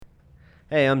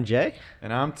Hey, I'm Jay.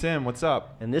 And I'm Tim. What's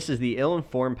up? And this is the Ill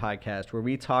Informed Podcast, where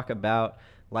we talk about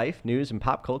life, news, and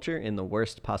pop culture in the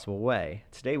worst possible way.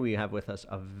 Today we have with us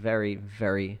a very,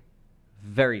 very,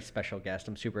 very special guest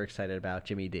I'm super excited about,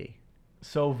 Jimmy D.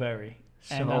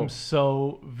 And I'm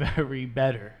so very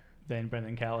better than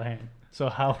Brendan Callahan. So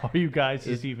how are you guys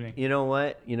this evening? You know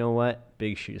what?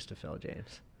 Big shoes to fill,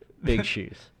 James. Big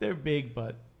shoes. They're big,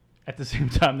 but at the same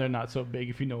time, they're not so big,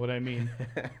 if you know what I mean.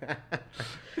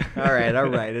 All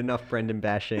right. Enough Brendan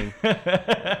bashing.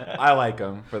 I like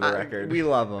him, for the record. We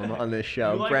love him on this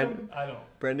show. You like him? I don't.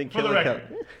 Brendan For the record.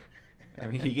 I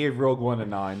mean, he gave Rogue One a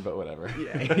 9, but whatever.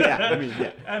 Yeah.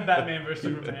 And Batman vs.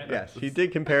 Superman. Yes, he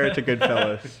did compare it to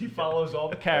Goodfellas. He follows all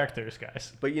the characters,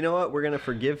 guys. But you know what? We're going to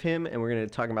forgive him, and we're going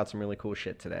to talk about some really cool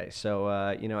shit today. So,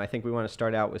 I think we want to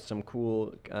start out with some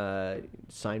cool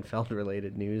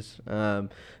Seinfeld-related news.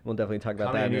 We'll definitely talk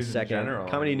about that in a second. In general.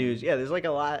 Comedy news. Yeah, there's like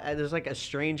a lot. There's like a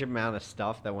strange amount of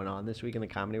stuff that went on this week in the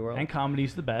comedy world. And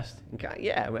comedy's the best.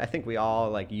 Yeah, I think we all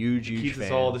like huge Keeps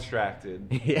fans. us all distracted.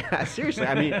 Yeah, seriously.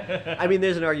 I mean,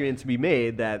 there's an argument to be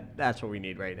made that that's what we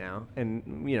need right now,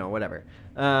 and whatever.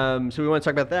 So we want to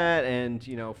talk about that, and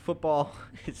football.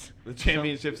 The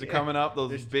championships are coming up.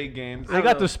 Those big games. I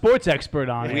got the sports expert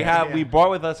on. We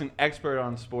brought with us an expert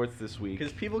on sports this week.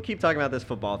 Because people keep talking about this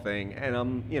football thing, and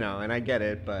and I get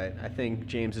it, but I think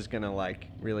James is gonna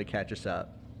really catch us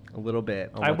up a little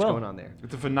bit on what's going on there.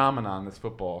 It's a phenomenon, this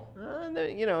football. And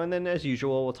then as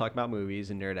usual, we'll talk about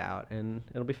movies and nerd out, and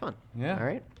it'll be fun. Yeah. All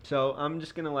right. So I'm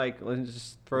just gonna let's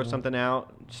just throw something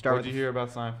out. Start What did you hear about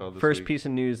Seinfeld this first week? piece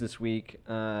of news this week.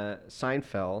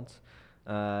 Seinfeld,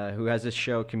 who has this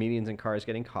show, Comedians in Cars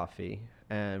Getting Coffee.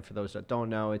 And for those that don't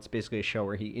know, it's basically a show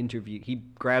where he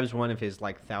grabs one of his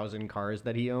 1,000 cars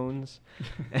that he owns,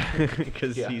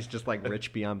 because he's just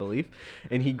rich beyond belief,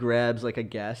 and he grabs a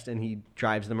guest and he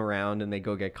drives them around and they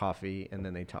go get coffee and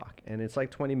then they talk. And it's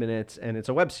 20 minutes and it's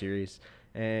a web series.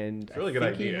 And it's a really good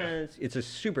idea. It's a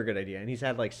super good idea, and he's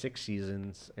had 6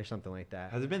 seasons or something like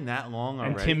that. Has it been that long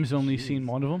already? And Tim's only seen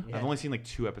one of them? Yeah. I've only seen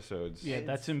 2 episodes. Yeah,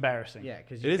 that's embarrassing. Yeah,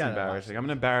 because it is embarrassing. I'm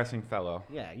an embarrassing fellow.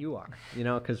 Yeah, you are.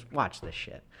 Because watch this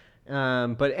shit.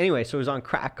 But anyway, so it was on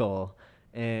Crackle,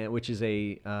 which is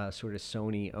a sort of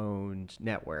Sony-owned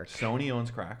network. Sony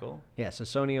owns Crackle? Yeah, so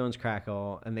Sony owns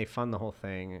Crackle, and they fund the whole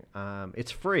thing.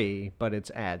 It's free, but it's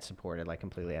ad-supported,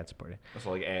 completely ad-supported.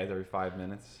 So ads every 5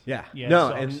 minutes? Yeah. Yeah, no,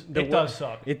 it and does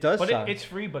suck. It does suck. It's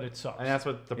free, but it sucks. And that's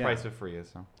what the price of free is.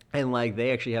 So. And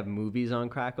they actually have movies on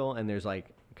Crackle, and there's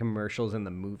commercials in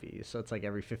the movies, so it's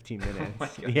every 15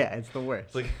 minutes. Yeah, it's the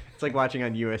worst. It's like watching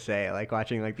on USA,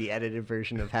 watching the edited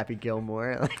version of Happy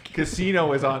Gilmore. Casino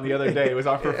was on the other day. It was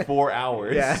on for 4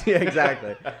 hours. Yeah,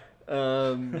 exactly.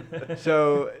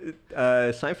 So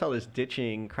Seinfeld is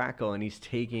ditching Crackle, and he's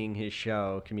taking his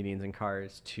show Comedians in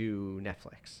Cars to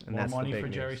Netflix. And More that's money the big for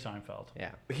news. Jerry Seinfeld.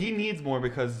 Yeah. He needs more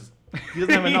because he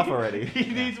doesn't have enough already.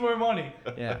 He needs more money.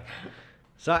 Yeah.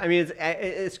 So, I mean,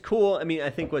 it's cool. I mean,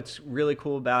 I think what's really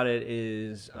cool about it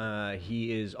is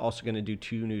he is also going to do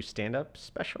 2 new stand-up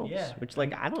specials. Yeah. Which, I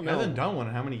don't He know. hasn't done one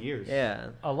in how many years? Yeah.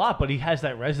 A lot, but he has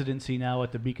that residency now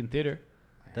at the Beacon Theater.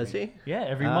 Does he? Yeah,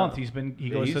 every month he goes you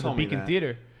to the told me Beacon that.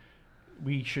 Theater.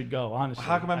 We should go, honestly.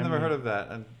 How come I've never heard of that?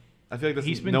 And I feel like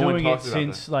he's been no one doing it talks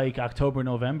about since October,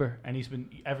 November, and he's been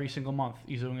every single month.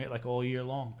 He's doing it all year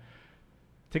long.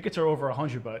 Tickets are over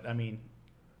 100, but I mean,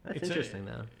 That's interesting,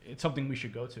 though. It's something we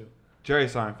should go to. Jerry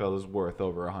Seinfeld is worth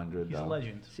over 100. He's a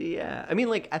legend. See, yeah. I mean,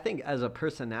 I think as a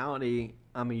personality,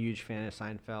 I'm a huge fan of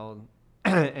Seinfeld,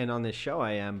 and on this show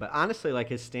I am. But honestly,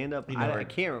 his stand-up,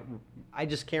 I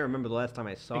just can't remember the last time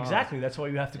I saw. Exactly. That's why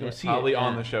you have to go see Probably it.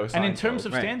 on the show. And in terms Seinfeld.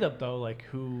 of stand-up, though,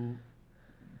 who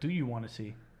do you want to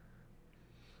see?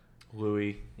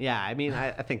 Louis. Yeah, I mean,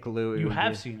 I think Louis. You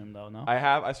have seen him, though, no?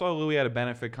 I saw Louis at a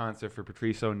benefit concert for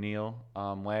Patrice O'Neill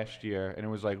last year, and it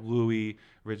was Louis,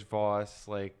 Rich Voss,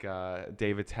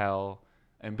 Dave Attell,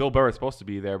 and Bill Burr was supposed to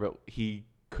be there, but he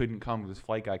couldn't come because his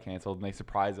flight got canceled, and they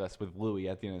surprised us with Louis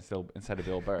at the end instead of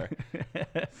Bill Burr.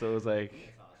 So it was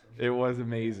it was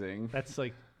amazing. That's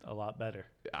a lot better.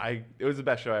 It was the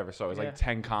best show I ever saw. It was Yeah.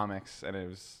 10 comics, and it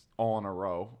was all in a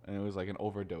row, and it was an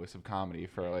overdose of comedy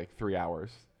for 3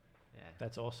 hours.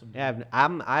 That's awesome. Yeah,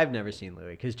 I've never seen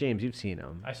Louis, because James, you've seen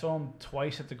him. I saw him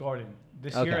twice at the Garden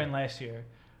this Okay. year and last year.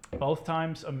 Both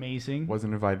times amazing.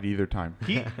 Wasn't invited either time.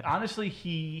 He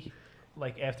honestly,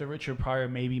 after Richard Pryor,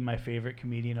 maybe my favorite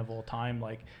comedian of all time.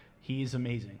 He is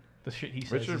amazing. The shit he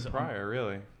says. Richard Pryor,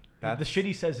 really? The shit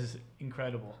he says is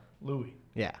incredible. Louis.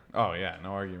 Yeah. Oh yeah,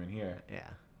 no argument here. Yeah.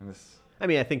 And this. I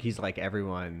mean, I think he's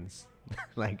everyone's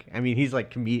Like, I mean, he's like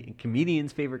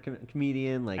comedian's favorite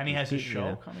comedian. Like, And he has his you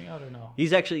show know. coming out or no?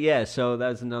 He's actually, yeah. So that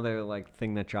was another like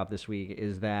thing that dropped this week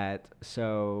is that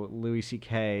so Louis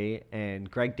C.K.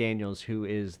 and Greg Daniels, who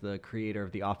is the creator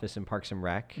of The Office and Parks and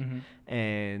Rec,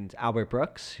 and Albert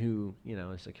Brooks, who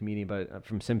is a comedian but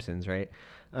from Simpsons, right?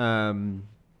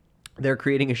 They're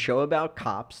creating a show about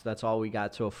cops. That's all we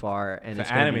got so far, and It's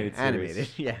it's an gonna be animated series. animated.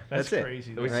 Yeah, That's that's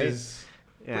crazy. Which Right? is,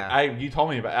 Yeah. you told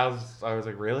me about. I was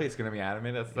like, really? It's gonna be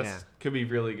animated? That's Yeah. could be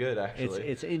really good actually.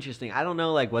 It's interesting. I don't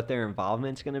know like what their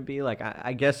involvement's going to be. Like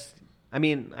I guess I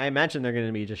mean I imagine they're going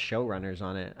to be just showrunners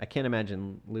on it. I can't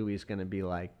imagine Louis is going to be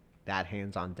like that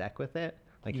hands on deck with it.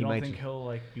 Like You he don't might. think he'll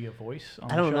like be a voice on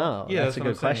I the don't show? know. Yeah, that's a what good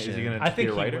I'm saying. question. Is he gonna I be think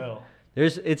a he writer? will.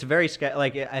 It's very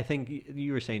like I think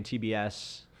you were saying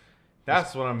TBS.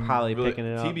 That's what I'm probably really, picking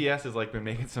it up. TBS has like been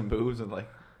making some moves and like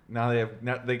now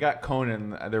they got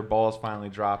Conan. Their balls finally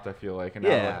dropped. I feel like and now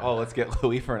they're like, Yeah. oh, let's get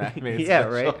Louis for an animated Yeah,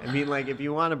 special. right. I mean, like if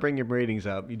you want to bring your ratings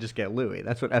up, you just get Louis.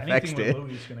 That's what FX Anything did. with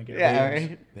Louis is gonna get Yeah, views.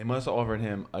 right. They must have offered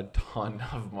him a ton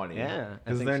of money. Yeah, I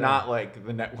because think they're so. not like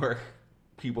the network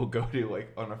people go to like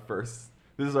on a first.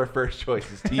 This is our first choice.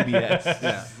 Is TBS.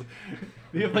 Yeah.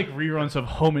 They have like reruns of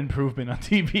Home Improvement on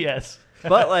TBS.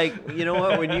 But like, you know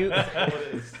what? When you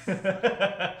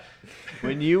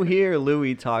when you hear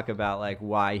Louis talk about like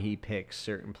why he picks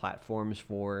certain platforms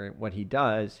for what he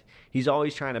does, he's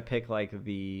always trying to pick like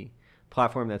the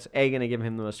platform that's A, going to give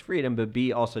him the most freedom, but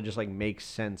B, also just like makes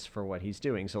sense for what he's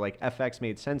doing. So like FX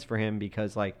made sense for him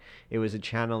because like it was a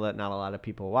channel that not a lot of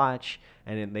people watch,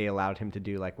 and they allowed him to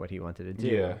do like what he wanted to do.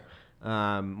 Yeah.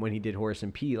 When he did Horace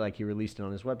and Pete, like he released it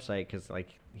on his website because like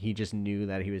he just knew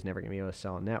that he was never gonna be able to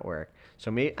sell a network.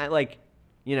 So I like,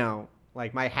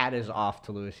 like my hat is off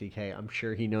to Louis C.K. I'm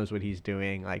sure he knows what he's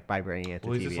doing, like by bringing it to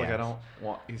Well, TBS. he's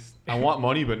just like I want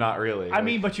money, but not really. I Like,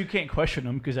 mean, but you can't question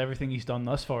him because everything he's done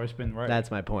thus far has been right. That's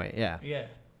my point. Yeah. Yeah.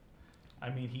 I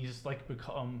mean, he's like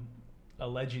become a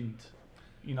legend,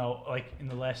 like in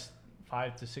the last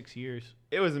 5 to 6 years.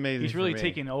 it was amazing. He's for really me.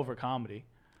 taken over comedy.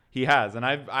 He has, and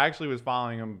I actually was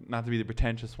following him, not to be the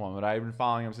pretentious one, but I've been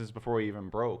following him since before he even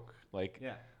broke. Like,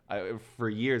 for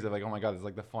years, I'm like, oh my god, this is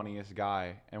like the funniest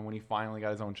guy. And when he finally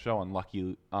got his own show on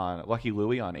Lucky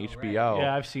Louie on HBO,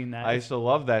 Yeah, I've seen that. I used to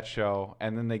love that show,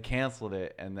 and then they canceled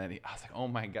it, and then I was like, oh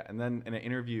my god. And then in an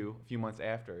interview a few months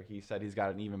after, he said he's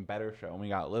got an even better show, and we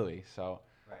got Louie. So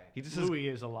he just Louis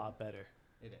is a lot better.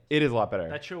 it is a lot better.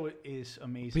 That show is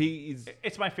amazing. He's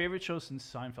It's my favorite show since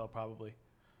Seinfeld, probably.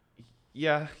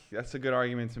 yeah, that's a good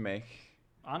argument to make.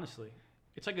 Honestly,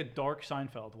 it's like a dark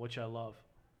Seinfeld, which I love.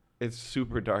 It's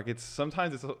super dark.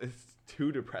 Sometimes it's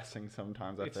too depressing.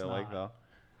 Sometimes I It's feel like not. though.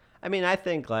 I mean, I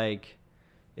think like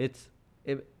if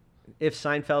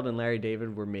Seinfeld and Larry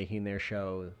David were making their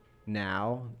show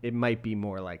now, it might be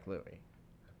more like Louis.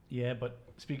 Yeah, but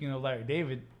speaking of Larry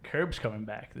David, Curb's coming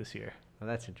back this year. Well,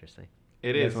 that's interesting.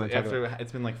 It You guys is wanna talk after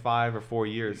it's been like 5 or 4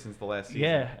 years since the last season.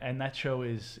 Yeah, and that show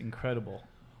is incredible.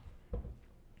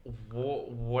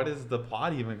 What is the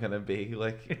plot even gonna be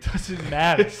like? It doesn't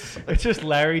matter. It's just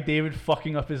Larry David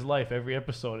fucking up his life every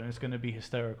episode, and it's going to be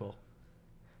hysterical.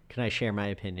 Can I share my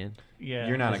opinion? Yeah.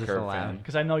 You're not Is a this Curb allowed? fan.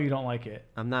 Because I know you don't like it.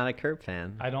 I'm not a Curb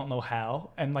fan. I don't know how.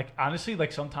 And, like, honestly,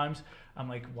 like, sometimes I'm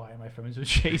like, why am I friends with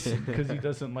Jason? Because he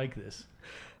doesn't like this.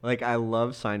 Like, I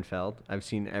love Seinfeld. I've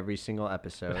seen every single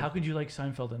episode. But how could you like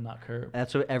Seinfeld and not Curb?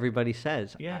 That's what everybody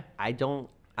says. Yeah. I don't.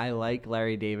 I like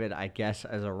Larry David, I guess,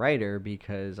 as a writer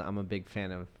because I'm a big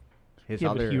fan of his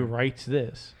Yeah, other. but he writes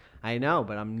this. I know,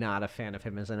 but I'm not a fan of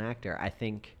him as an actor. I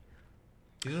think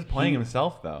He's just playing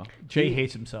himself though. Jay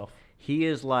hates himself. he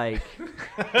is like.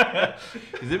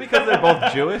 Is it because they're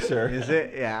both Jewish or Is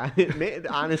it? Yeah.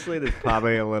 Honestly, there's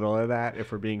probably a little of that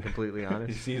if we're being completely he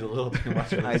honest. sees a little too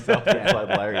much of I- himself yeah.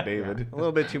 inside Larry David? A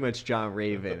little bit too much John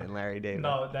Raven and Larry David.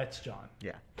 No, that's John.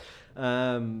 Yeah.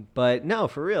 But no,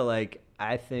 for real, like,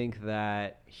 I think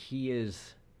that he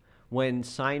is, when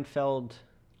Seinfeld,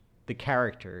 the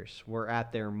characters were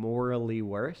at their morally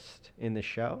worst in the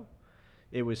show,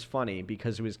 it was funny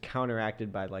because it was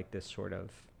counteracted by, like, this sort of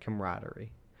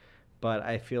camaraderie. But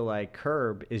I feel like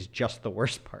Curb is just the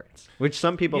worst parts, which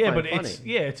some people Yeah, find but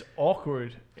funny. it's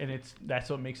awkward, and that's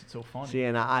what makes it so funny. See,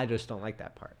 and I just don't like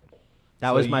that part. That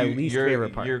So was my least your-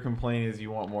 favorite part. Your complaint is you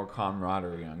want more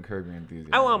camaraderie on Curb Your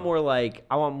Enthusiasm. I want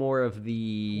more of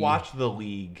the... Watch The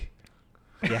League.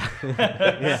 Yeah.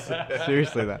 Yeah.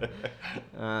 Seriously, though.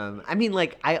 I mean,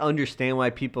 like, I understand why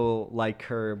people like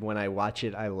Curb. When I watch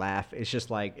it, I laugh. It's just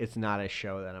like it's not a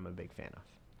show that I'm a big fan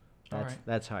of. All right.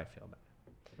 That's how I feel about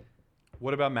it.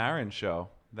 What about Maron's show?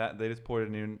 That they just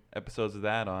ported new episodes of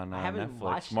that on I haven't Netflix.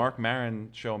 watched it. Mark Maron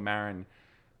show Maron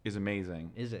is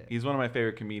amazing. Is it? He's one of my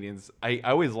favorite comedians. I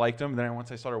always liked him. Then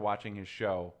once I started watching his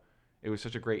show, it was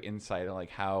such a great insight on like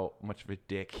how much of a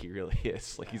dick he really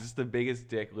is. Like he's just the biggest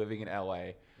dick living in LA.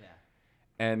 Yeah.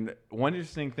 And one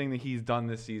interesting thing that he's done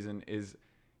this season is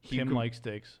Tim likes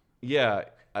dicks. Yeah,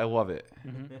 I love it.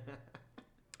 Mm-hmm.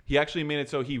 He actually made it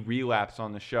so he relapsed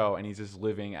on the show and he's just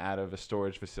living out of a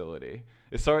storage facility.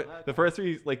 It started the first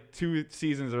two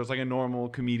seasons. There was like a normal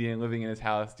comedian living in his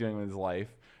house, dealing with his life,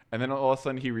 and then all of a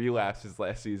sudden he relapsed his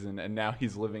last season, and now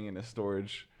he's living in a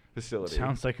storage facility.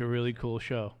 Sounds like a really cool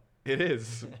show. It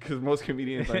is, because most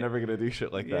comedians are never gonna do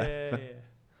shit like that. Yeah.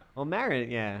 Well,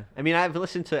 Maron, yeah. I mean, I've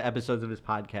listened to episodes of his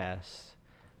podcast.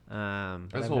 But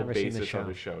That's I've the whole never seen the basis show. of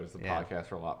his show is the Yeah.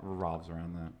 podcast revolves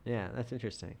around that. Yeah, that's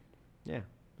interesting. Yeah,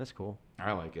 that's cool.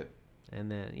 I like it. And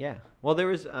then well, there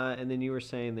was, and then you were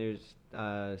saying there's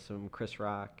some Chris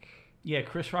Rock. Yeah,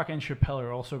 Chris Rock and Chappelle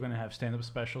are also going to have stand-up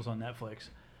specials on Netflix.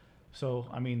 So,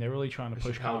 I mean, they're really trying to Is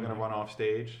push Chappelle comedy. gonna run off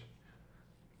stage?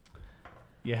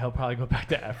 Yeah, he'll probably go back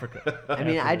to Africa. I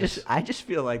mean, afterwards. I just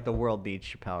feel like the world needs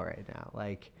Chappelle right now.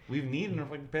 Like, We've needed him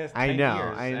for like the past I 10 know,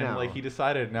 years. I And know. like he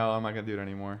decided, no, I'm not gonna do it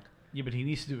anymore. Yeah, but he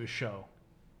needs to do a show.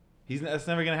 That's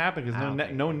never gonna happen because I don't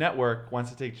think no network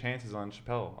wants to take chances on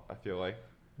Chappelle. I feel like.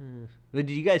 Did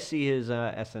you guys see his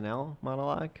SNL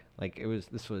monologue? Like,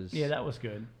 this was Yeah, that was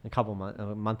good.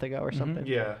 a month ago or something.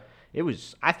 Yeah. It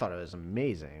was. I thought it was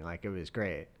amazing. Like, it was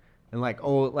great. And like,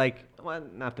 well,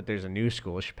 not that there's a new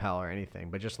school Chappelle or anything,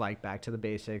 but just like back to the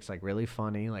basics, like really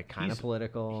funny, like kind of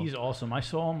political. He's awesome. I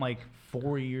saw him like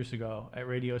 4 years ago at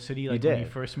Radio City, like You when he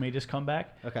did? first made his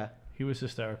comeback. Okay. He was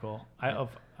hysterical. I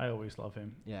always love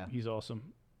him. Yeah. He's awesome.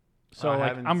 So I like,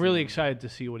 haven't I'm really seen- excited to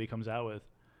see what he comes out with.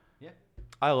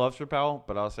 I love Chappelle,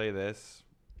 but I'll say this: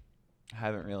 I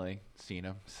haven't really seen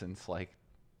him since like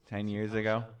 10 years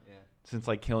ago. Yeah. Since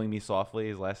like Killing Me Softly,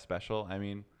 his last special. I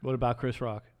mean, What about Chris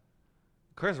Rock?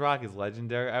 Chris Rock is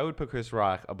legendary. I would put Chris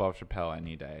Rock above Chappelle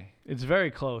any day. It's very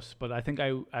close, but I think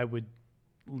I would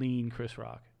lean Chris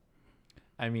Rock.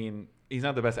 I mean, he's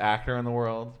not the best actor in the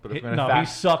world, but if we're No, gonna he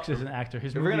sucks as an actor.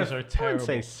 His If we're movies gonna- are I terrible.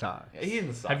 wouldn't say sucks. he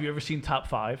didn't suck. Have you ever seen Top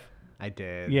 5? I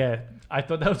did. Yeah, I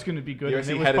thought that was going to be good. You ever And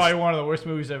seen it was Head of probably S- one of the worst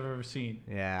movies I've ever seen.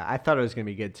 Yeah, I thought it was gonna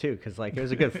be good too, cause like it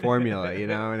was a good formula, you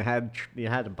know, and you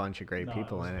had a bunch of great No,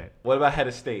 people it was in good. it. What about Head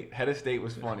of State? Head of State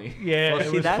was funny. Yeah, Well, it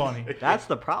see, was that's, funny. That's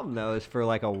the problem though, is for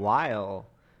like a while,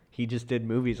 he just did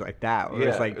movies like that. Where Yeah,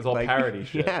 it's like it was all parody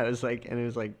shit. Yeah, it was like, and it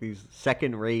was like these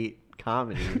second-rate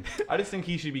comedies. I just think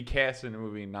he should be cast in a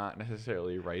movie, not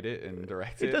necessarily write it and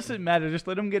direct it. It doesn't matter. Just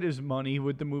let him get his money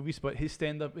with the movies. But his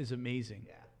stand-up is amazing.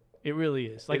 Yeah. It really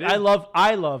is. Like It is.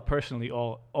 I love personally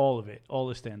all of it, all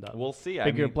the stand-up. We'll see.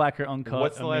 Bigger, I mean, blacker, uncut.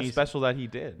 what's the last amazing. special that he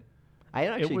did? I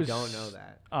actually was- don't know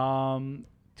that.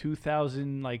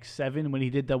 2007 when he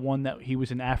did the one that he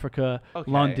was in Africa,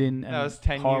 Okay. London, and that was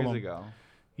 10 Harlem. years ago.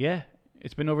 Yeah,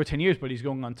 it's been over 10 years, but he's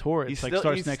going on tour. It's like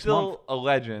starts he's next still month. a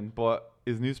legend, but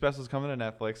his new special's coming to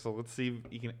Netflix, so let's see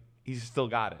if he can. He's still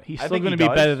got it. He's I still think going he to be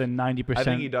does. better than I think he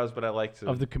 90% does, but I like to.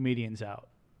 of the comedians out.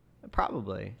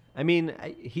 Probably. I mean,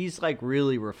 he's like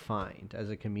really refined as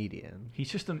a comedian.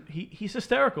 He's just he's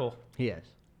hysterical. He is.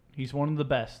 He's one of the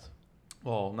best.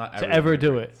 well, not to everyone ever do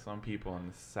agrees. it. Some people in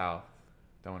the South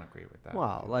don't agree with that.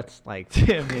 Well, let's like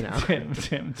Tim, you know.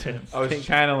 Tim. I was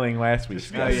channeling last week's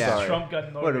Just Oh, because guest. yeah. Sorry. Trump got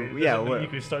inaugurated, yeah, doesn't mean what- you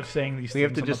can start saying these we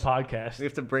have things to on just- the podcast. We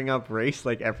have to bring up race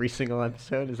like every single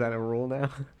episode. Is that a rule now?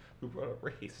 Who brought up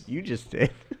race? You just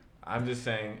did. I'm just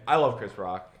saying, I love Chris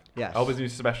Rock. Yes. I hope his new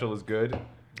special is good.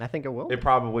 I think it will. It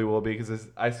probably will be because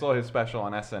I saw his special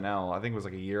on SNL. I think it was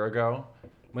like a year ago.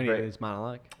 When he Right. did his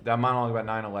monologue. That monologue about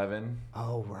 9/11,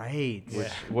 Oh right. which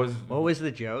was What was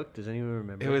the joke? Does anyone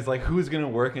remember? it was like who's gonna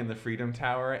work in the Freedom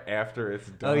Tower after it's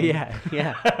done? Oh yeah,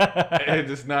 yeah. And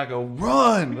just not go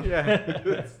run.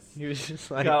 Yeah. He was just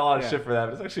like Got a lot of yeah. shit for that,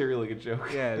 but it's actually a really good joke.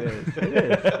 Yeah, it is. It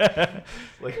is.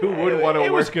 Like who would want to work?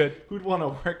 It was good. Who'd want to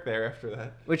work there after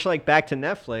that? Which like back to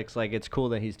Netflix, like it's cool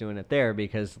that he's doing it there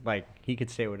because like he could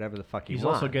say whatever the fuck he He's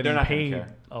wants. also getting not gonna paid care.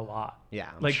 a lot. Yeah,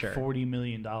 I'm like sure. $40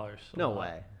 million. No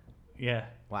way. Yeah.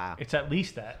 Wow. It's at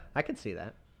least that. I could see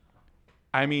that.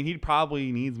 I mean, he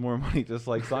probably needs more money, just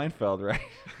like Seinfeld, right?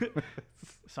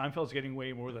 Seinfeld's getting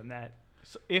way more than that.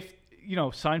 So if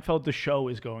Seinfeld the show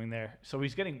is going there, so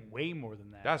he's getting way more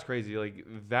than that. That's crazy. Like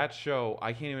that show,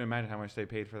 I can't even imagine how much they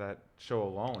paid for that show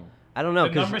alone. I don't know the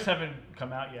because numbers haven't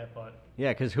come out yet, but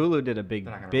because Hulu did a big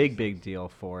They're not gonna big release big deal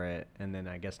for it, and then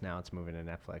I guess now it's moving to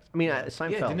Netflix. I mean,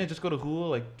 Seinfeld. Yeah, didn't it just go to Hulu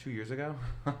like 2 years ago?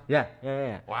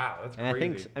 Yeah. Wow, that's And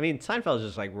crazy. I mean, Seinfeld's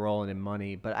just like rolling in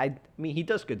money, but I mean, he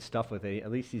does good stuff with it.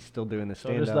 At least he's still doing the so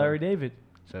stand-up. does Larry David.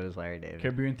 So does Larry David.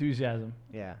 Curb Your Enthusiasm.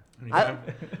 Yeah. Yeah.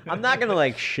 I'm not gonna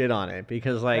like shit on it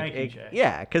because like Thank you, Jay.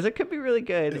 yeah, because it could be really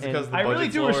good. It's and- because the I really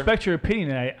budget's do lower. respect your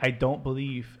opinion, and I don't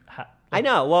believe. I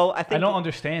know. Well, I I think don't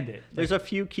understand it. there's a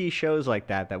few key shows like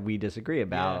that we disagree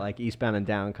about. Yeah. Like Eastbound and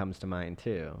Down comes to mind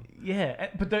too. Yeah,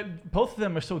 but both of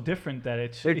them are so different that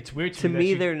it's weird To me.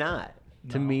 me, that they're not.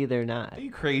 To No. me, they're not. Are you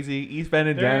crazy? Eastbound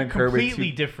and Down they're and Curb are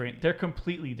completely two- different. They're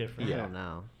completely different. I don't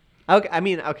know. Okay, I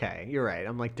mean, okay, you're right.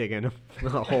 I'm like digging a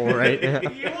hole right now.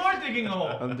 You are digging a hole.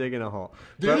 I'm digging a hole.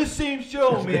 They're But the same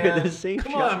show, man. They're the same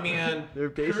Come show. on, man. They're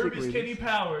Curb is basically Kenny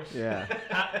Powers. yeah.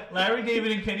 Larry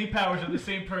David and Kenny Powers are the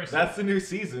same person. That's the new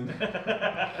season.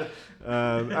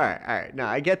 All right. No,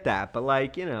 I get that, but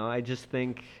like, you know, I just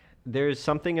think there's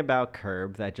something about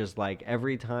Curb that just like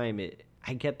every time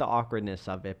I get the awkwardness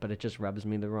of it, but it just rubs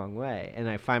me the wrong way, and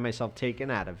I find myself taken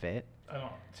out of it. I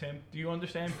don't. Tim, do you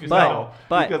understand? Because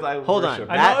But because I hold on.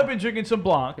 worship I That- know I've been drinking some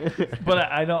Blanc, but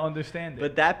I don't understand it.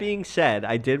 But that being said,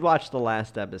 I did watch the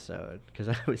last episode because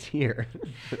I was here.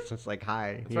 It's just like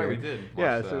hi. That's right, we here. did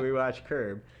Yeah, watch so that. we watched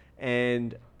Curb,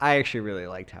 and I actually really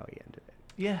liked how he ended it.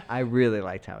 yeah. I really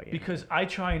liked how he ended Because I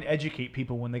try and educate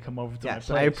people when they come over to Yes,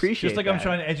 my I place. appreciate Just like I'm that.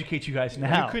 trying to educate you guys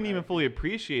now. You couldn't even fully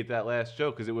appreciate that last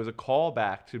joke because it was a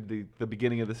callback to the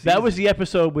beginning of the season. That was the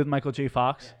episode with Michael J.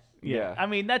 Fox. Yeah. I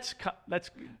mean, that's And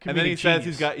then he comedic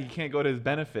says genius. he can't go to his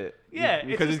benefit. Yeah,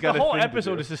 because he's the got a whole thing to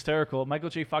episode do. is hysterical. Michael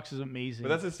J. Fox is amazing. But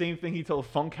that's the same thing he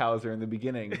told Funkhauser in the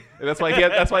beginning. And that's why he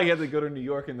had to go to New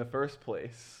York in the first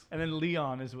place. and then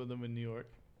Leon is with him in New York.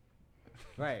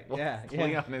 Right. Well, Yeah.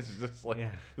 Leon is just like Yeah.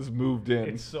 just moved in.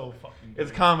 It's so fucking.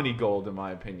 It's good. comedy gold in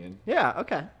my opinion. Yeah.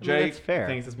 Okay. I mean, Jake that's fair.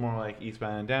 thinks it's more like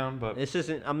Eastbound and Down, but This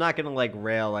isn't. I'm not gonna like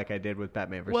rail like I did with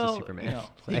Batman versus Well, Superman. you know,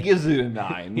 he Like, gives it a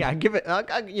 9. yeah, I give it.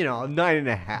 You know, a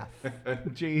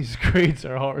 9.5. Jay's grades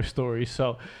are horror stories.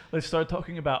 So let's start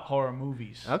talking about horror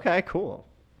movies. Okay. Cool.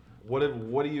 What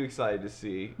are you excited to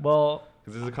see? Well,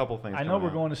 Because there's a couple things. I know coming we're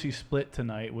out. going to see Split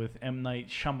tonight with M. Night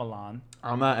Shyamalan.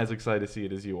 I'm not as excited to see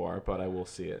it as you are, but I will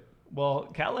see it. Well,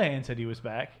 Callahan said he was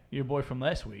back. Your boy from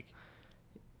last week.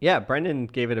 Yeah, Brendan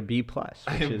gave it a B plus.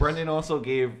 And Brendan also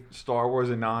gave Star Wars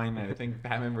a 9, and I think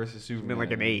Batman versus Superman. been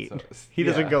like an 8. so- He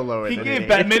doesn't yeah. go lower. He than gave an 8.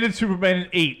 Batman and Superman an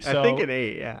 8. So I think an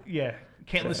 8. Yeah. yeah,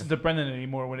 can't listen to Brendan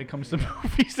anymore when it comes to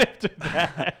movies after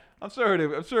that. I'm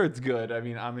sure it's good. I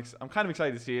mean, I'm kind of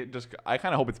excited to see it. Just I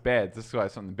kind of hope it's bad, just so I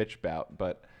have something to bitch about.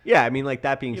 But Yeah. I mean, like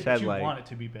that being Yeah, said, but you like want it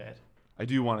to be bad. I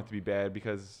do want it to be bad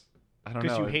because I don't know.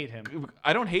 Because you hate him.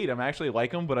 I don't hate him. I actually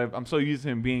like him, but I'm so used to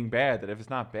him being bad that if it's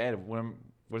not bad, what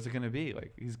is it gonna be?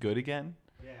 Like he's good again?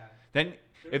 yeah. Then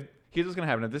if here's what's gonna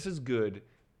happen. If this is good,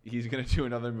 he's gonna do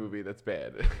another movie that's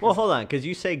bad. Well, hold on, because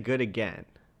you say good again,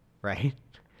 right?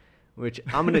 Which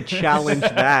I'm gonna challenge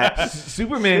that.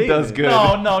 Superman does statement.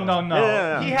 good. No.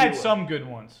 Yeah. He had some good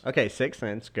ones. Okay, Sixth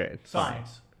Sense, good.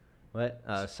 Signs. What?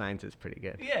 Science is pretty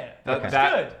good. Yeah, That- that's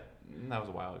that- good. That was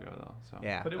a while ago though. So.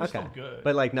 Yeah. But it was okay. still good.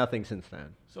 But like nothing since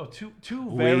then. So two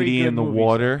very Lady good in the movies.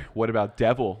 Water. What about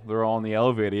Devil? They're all in the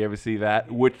elevator. You ever see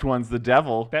that? Which one's the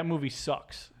devil? That movie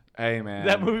sucks. Hey man,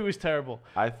 That movie was terrible.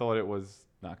 I thought it was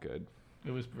not good.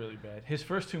 It was really bad. His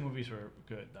first two movies were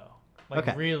good though. Like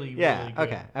Okay. really, Yeah. really good.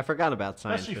 Okay. I forgot about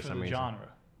Science Especially for for some the reason. genre.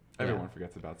 Everyone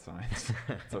forgets about science.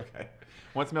 It's okay.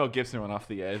 Once Mel Gibson went off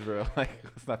the edge, we're like,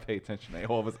 let's not pay attention to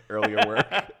all of his earlier work.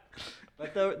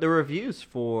 But the reviews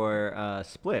for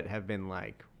Split have been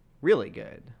like really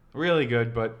good. Really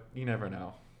good, but you never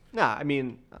know. Nah, I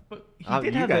mean, But he you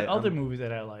did have got- that other movie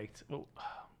that I liked.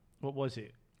 What was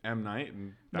it? M Night.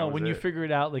 And that No, was when you it.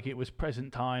 figured out like it was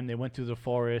present time, they went through the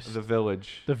forest, The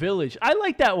Village, the village. I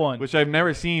like that one. which I've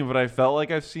never seen, but I felt like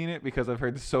I've seen it because I've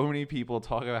heard so many people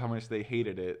talk about how much they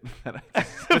hated it. That I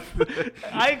just,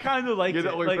 I kind of liked you're the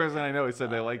it. only Like, person I know who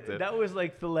said they liked it. that was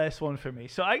like the last one for me.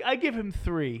 So I give him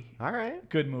 3 all right.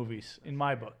 good movies in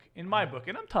my book. And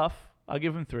I'm tough. I'll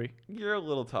give him 3. You're a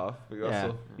little tough, but you're Yeah,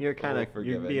 also you're kind of you're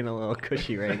forgiving. being a little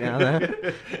cushy right now.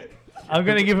 Though. I'm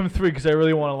gonna give him 3 because I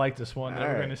really want to like this one that All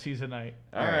we're right. gonna see tonight.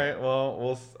 All right.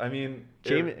 Well, I mean,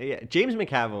 James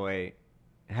McAvoy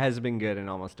has been good in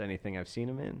almost anything I've seen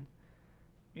him in.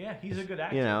 Yeah, he's a good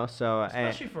actor. You know, so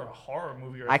especially for a horror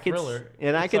movie or a I could thriller. I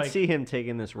It's could like- see him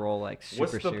taking this role like super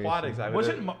what's the plot seriously. exactly?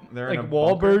 Wasn't They're like in a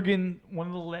bunker? Wahlberg in one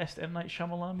of the last M Night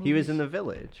Shyamalan movies? He was in The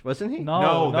Village, wasn't he?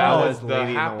 No, that no. was The Lady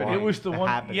in the Happening. Water. It was the The one.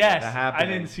 Happening. Yes, The I Happening.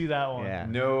 didn't see that one. Yeah.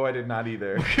 No, I did not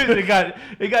either. Because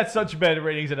it got such bad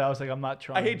ratings that I was like, I'm not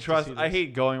trying. I hate to trust. see I this.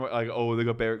 hate going like, oh, they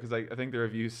go better because I think the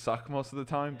reviews suck most of the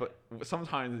time. But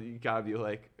sometimes you gotta be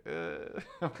like,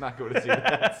 I'm not going to see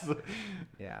that.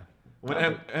 Yeah.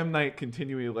 When M Night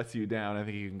continually lets you down, I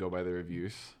think you can go by the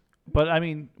reviews. But I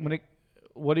mean,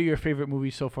 what are your favorite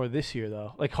movies so far this year,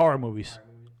 though? Like horror movies.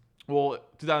 Well,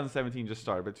 2017 just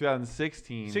started, but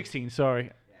 2016. 16.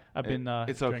 Sorry, I've been.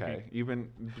 It's drinking. okay. You've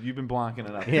been blocking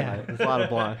it up. Yeah, tonight. it's a lot of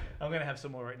blonde. I'm gonna have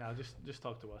some more right now. Just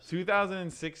talk to us.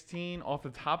 2016, off the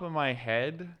top of my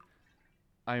head,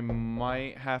 I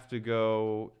might have to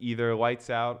go either Lights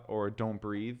Out or Don't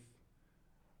Breathe.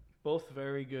 Both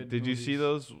very good. Did you see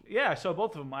movies. those? Yeah, I saw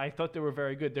both of them. I thought they were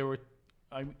very good. They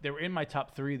were in my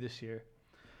top 3 this year.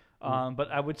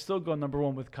 But I would still go number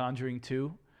 1 with Conjuring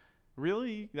 2.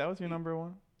 Really? That was your number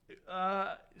one?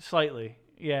 Slightly.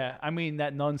 Yeah. I mean,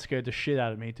 that nun scared the shit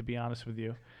out of me, to be honest with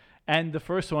you. And the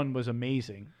first one was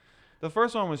amazing. The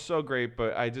first one was so great,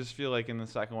 but I just feel like in the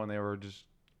second one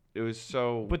it was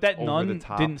so. But that over nun the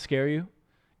top. didn't scare you?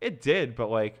 It did, but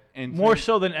like More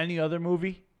so than any other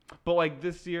movie? But like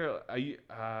this year,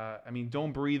 I mean,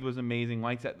 Don't Breathe was amazing.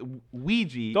 Like that,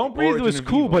 Ouija. Don't Breathe Origin was of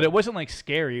cool, Evil. but it wasn't like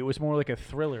scary. It was more like a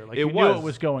thriller. Like It you knew it was.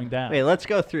 was going down. Wait, let's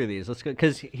go through these. Let's go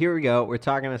because here we go. We're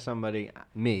talking to somebody,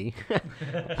 me. I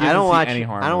hasn't don't seen watch. any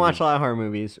horror I don't watch movies. a lot of horror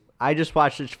movies. I just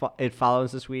watched It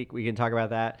Follows this week. We can talk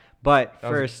about that. But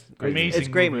That was first, a great it's a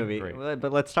Amazing great movie. movie. Great.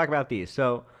 But let's talk about these.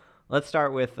 So let's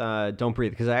start with Don't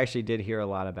Breathe because I actually did hear a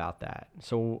lot about that.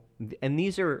 So and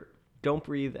these are Don't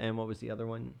Breathe and what was the other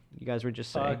one you guys were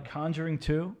just saying? Conjuring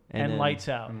 2 And and then- Lights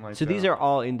Out. And Lights So these Out. are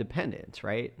all independent,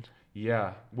 right?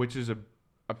 Yeah, which is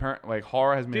apparent like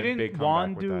horror has made a big Didn't comeback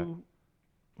Juan with that. do?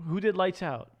 Who did Lights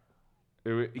Out?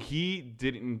 He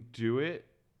didn't do it,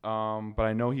 but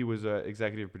I know he was an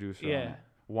executive producer. on Yeah. it.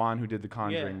 Juan, who did the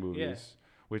Conjuring Yeah, movies,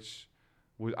 which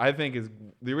I think is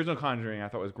the original Conjuring. I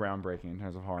thought was groundbreaking in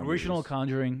terms of horror. Original movies.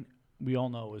 Conjuring, we all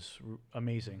know, was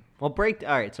amazing. Well, all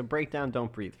right. So break down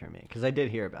Don't Breathe for me because I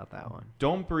did hear about that one.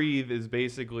 Don't Breathe is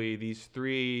basically these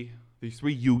three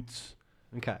Utes.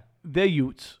 Okay. They're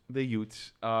Utes The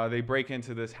Utes. They break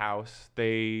into this house.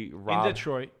 They rob. in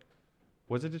Detroit.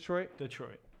 Was it Detroit?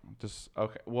 Detroit. Just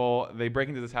okay. Well, they break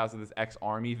into this house with this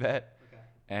ex-army vet,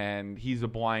 and he's a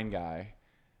blind guy,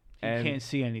 You and can't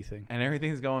see anything. and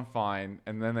everything's going fine.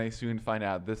 And then they soon find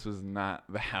out this was not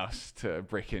the house to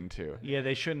break into. Yeah,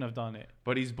 they shouldn't have done it.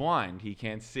 But he's blind; he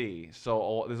can't see.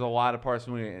 So there's a lot of parts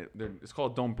when it's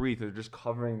called "Don't Breathe." They're just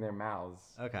covering their mouths,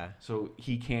 Okay. so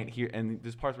he can't hear. And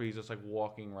there's parts where he's just like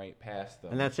walking right past them.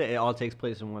 And that's it. It all takes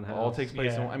place in one It house. all takes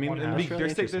place. Yeah, I mean, one in the, house. be- That's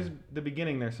really there's interesting. the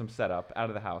beginning. There's some setup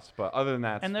out of the house, but other than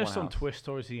that, it's And there's one some house. twist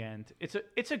towards the end.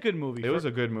 It's a good movie. It was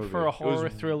a good movie. For a It was- horror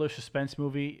thriller suspense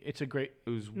movie. It's a great, It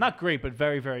was not great, but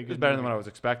very, very It good. was better than movie. what I was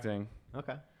expecting.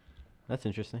 Okay. That's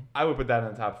interesting. I would put that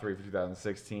in the top 3 for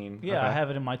 2016. Yeah, Okay. I have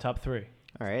it in my top 3.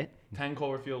 All right. 10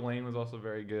 Cloverfield Lane was also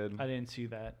very good. I didn't see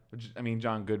that. I mean,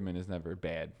 John Goodman is never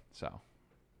bad, so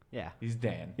Yeah. he's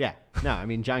Dan. Yeah. No, I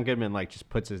mean John Goodman like just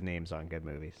puts his names on good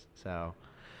movies. So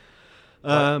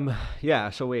yeah,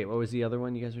 so wait, what was the other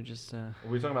one you guys were just We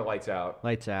were talking about Lights Out.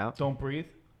 Lights Out. Don't Breathe.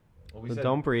 Well, we So said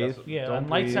Don't Breathe. that's what- Yeah, Don't and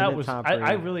Lights Breathe. Out the was. top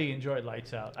I three. really enjoyed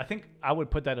Lights Out. I think I would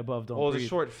put that above Don't Well, it Breathe. was a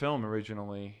short film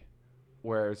originally,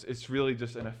 where it's really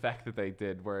just an effect that they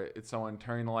did, where it's someone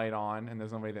turning the light on and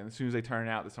there's nobody there. And as soon as they turn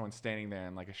it out, there's someone standing there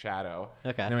in like a shadow.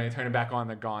 Okay. And then when they turn it back on,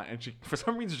 they're gone. And she, for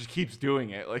some reason, just keeps doing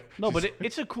it. Like No, but she's-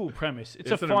 it's a cool premise. It's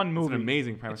an a fun am- movie. It's an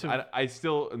amazing premise. It's a- I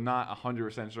still am not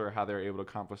 100% sure how they were able to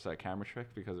accomplish that camera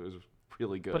trick because it was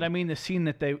really good. But I mean, the scene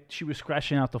that she was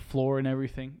scratching out the floor and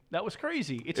everything, that was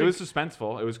crazy. it was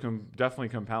suspenseful. It was definitely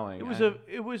compelling.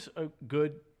 it was a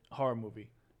good horror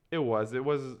movie. It was.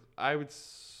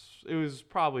 It was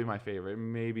probably my favorite.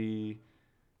 Maybe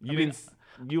you mean, didn't.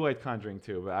 You liked Conjuring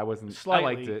too, but I wasn't. Slightly,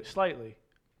 I liked it. slightly.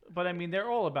 But I mean, they're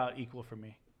all about equal for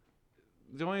me.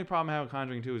 The only problem I have with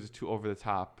Conjuring 2 is it's too over the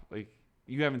top. Like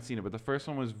you haven't seen it, but the first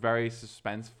one was very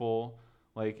suspenseful.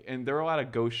 Like, and there were a lot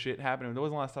of ghost shit happening. There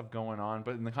wasn't a lot of stuff going on,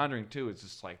 but in the Conjuring 2, it's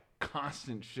just like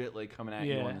constant shit like coming at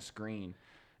you Yeah. on the screen,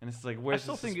 and it's like I where's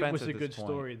still the think it suspense was at a this good point?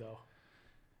 story, though.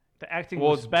 The acting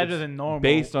Well, was better it's than normal.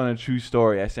 Based on a true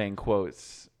story, I say in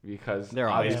quotes because They're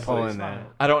always obviously pulling it's that.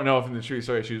 not- I don't know if in the true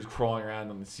story she was crawling around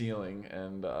on the ceiling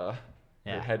and her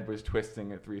Yeah. head was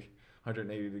twisting at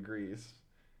 380 degrees.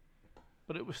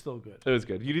 But it was still good. It was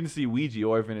good. You didn't see Ouija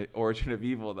or Origin of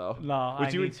Evil though. No, Which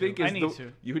I you need would think to. I is need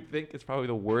to. you would think it's probably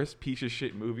the worst piece of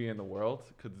shit movie in the world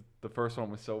because the first one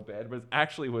was so bad, but it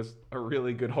actually was a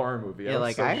really good horror movie. Yeah, was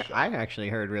like so I shocked. actually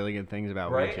heard really good things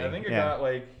about right. Ouija. I think it yeah. got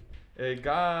like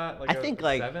I think, a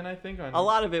like, 7. I think on A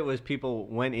lot of it was people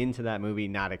went into that movie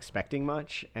not expecting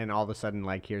much, and all of a sudden,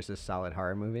 like, here's this solid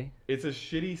horror movie. It's a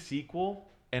shitty sequel,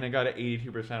 and it got an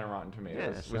 82% on Rotten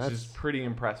Tomatoes, Yeah, so which that's- is pretty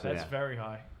impressive. That's very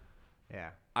high. Yeah.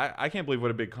 I can't believe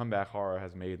what a big comeback horror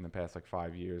has made in the past like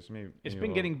 5 years. Maybe It's maybe a been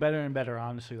little. getting better and better,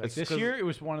 honestly. Like It's this 'cause- year, it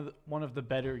was one of the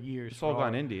better years. It's all for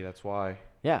gone horror. indie. That's why.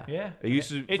 Yeah. Yeah. It used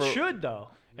to. It for- should though.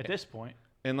 At this point,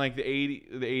 in like the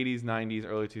 80s, 90s,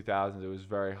 early 2000s, it was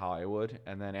very Hollywood,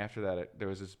 and then after that, there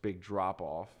was this big drop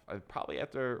off. Probably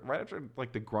right after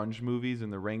like the grunge movies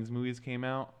and the Rings movies came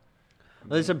out.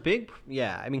 There's a big,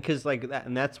 yeah. I mean, because like that,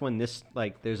 and that's when this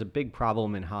like there's a big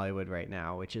problem in Hollywood right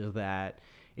now, which is that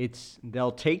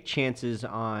they'll take chances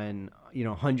on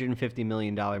 $150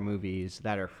 million movies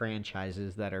that are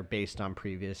franchises that are based on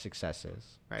previous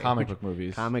successes, right? Comic book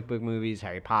movies,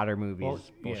 Harry Potter movies, Well,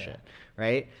 bullshit, yeah.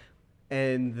 right?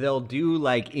 And they'll do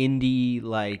like indie,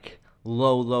 like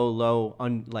low,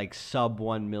 like sub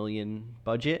 1 million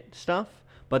budget stuff.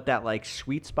 But that like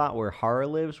sweet spot where horror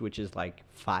lives, which is like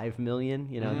 5 million,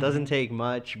 it doesn't take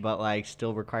much, but like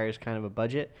still requires kind of a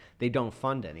budget. They don't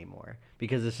fund anymore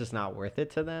because it's just not worth it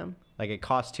to them. Like it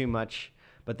costs too much,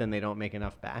 but then they don't make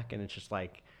enough back, and it's just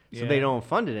like so they don't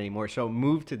fund it anymore. So it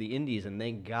moved to the indies, and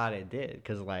thank God it did,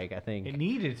 because like I think It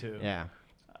needed to. yeah.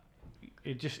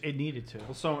 It needed to.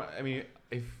 Well, so I mean,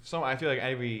 I feel like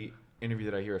every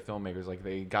interview that I hear of filmmakers, like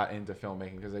they got into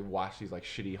filmmaking because they watched these like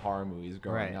shitty horror movies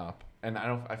growing up, and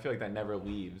I feel like that never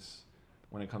leaves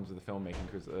when it comes to the filmmaking,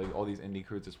 because all these indie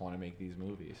crews just want to make these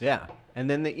movies. Yeah, and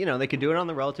then they could do it on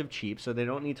the relative cheap, so they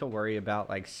don't need to worry about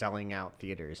like selling out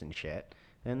theaters and shit.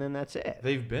 And then that's it.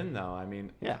 They've been though. I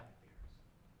mean, yeah.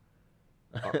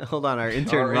 Hold on, our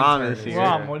intern Ron is here.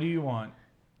 Ron, what do you want?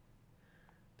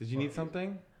 Did you need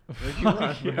something? What do you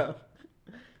want, bro?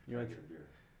 You want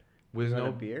With you want no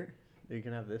a beer? You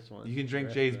can have this one. You can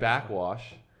drink Jay's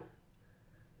backwash.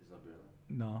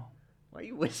 No. Why are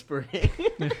you whispering?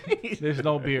 There's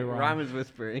no beer, Ron. Ron is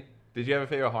whispering. Did you have a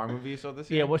favorite horror movie you saw this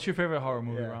year? Yeah, what's your favorite horror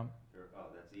movie, Yeah. Ron? Oh,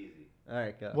 that's easy. All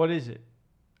right, go. What is it?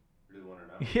 Really want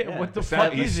to know? Yeah, what the He's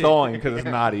fuck is it? stalling because it's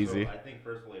not easy. So I think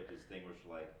first of all, you have to distinguish,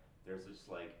 like, there's this,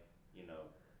 like,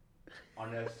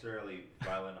 unnecessarily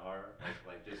violent horror,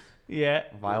 like just Yeah.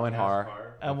 Violent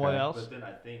horror. And what Okay. else? But then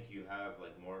I think you have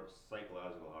like more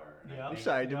psychological horror. And I Yeah. I'm think-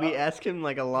 sorry, did we ask him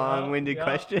like a long-winded yeah.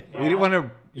 question? Yeah. We didn't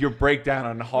want your breakdown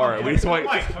on horror. We just want.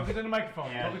 Talk it to the microphone.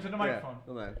 Yeah. Talk it to the microphone.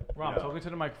 Hold on. Ron, Yeah. talk it to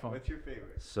the microphone. What's your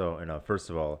favorite? So, first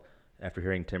of all, after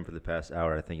hearing Tim for the past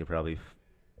hour, I think you probably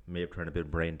may have turned a bit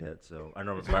brain dead. So I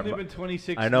know It's only been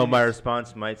 26 I know my minutes.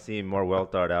 response might seem more well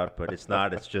thought out, but it's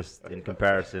not. It's just in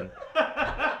comparison.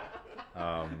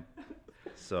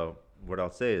 So what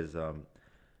I'll say is,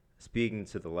 speaking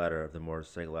to the latter of the more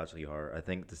psychologically horror, I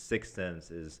think The Sixth Sense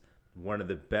is one of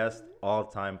the best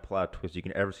all-time plot twists you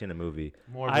can ever see in a movie.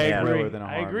 More of I a thriller agree. than a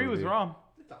I horror agree with movie. Ron.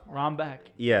 Ron back.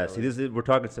 Yeah, see, we're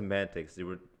talking semantics.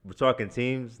 We're talking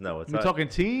teams. No, it's We're not. talking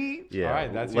teams. Yeah, All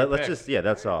right, that's your let's pick. just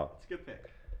that's all. It's a good pick.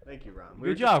 Thank you, Ron.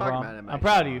 Good job, Ron. I'm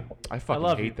proud of you. I fucking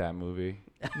love hate you. that movie.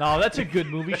 No, that's a good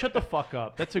movie. Shut the fuck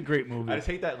up. That's a great movie. I just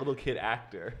hate that little kid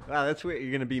actor. Wow, that's weird.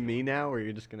 You're gonna be me now, or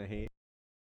you're just gonna hate?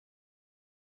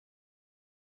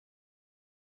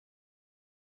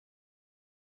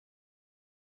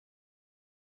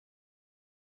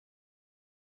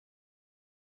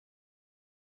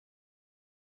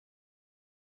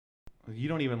 You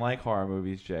don't even like horror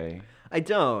movies, Jay. I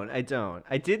don't.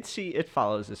 I did see It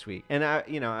Follows this week, and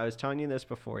I was telling you this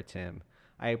before, Tim.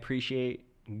 I appreciate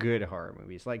good horror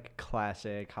movies, like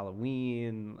classic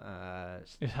Halloween.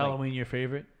 Is Halloween your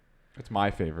favorite? It's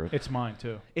my favorite. It's mine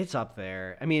too. It's up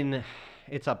there. I mean,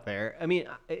 it's up there. I mean,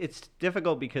 it's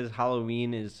difficult because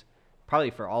Halloween is probably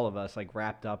for all of us like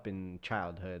wrapped up in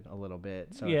childhood a little bit.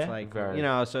 So Yeah. it's like Very.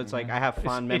 so it's like I have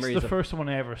fond memories. It's the of, first one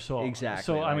I ever saw. Exactly,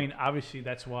 So I like- mean, obviously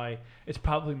that's why it's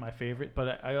probably my favorite,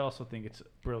 but I also think it's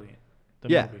brilliant. The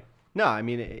Yeah. movie. No, I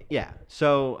mean, yeah.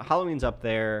 So Halloween's up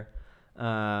there.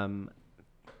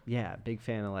 Yeah, big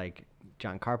fan of like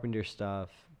John Carpenter stuff.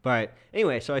 But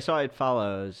anyway, so I saw It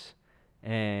Follows,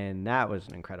 and that was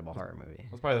an incredible horror movie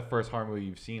That's probably the first horror movie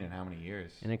you've seen in how many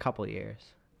years? in a couple of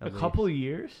years. A at couple least. of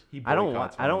years. He I don't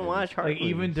boycotts watch. I don't horror watch horror Like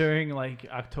even movies. during like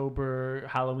October,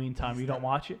 Halloween time, you don't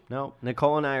watch it. No,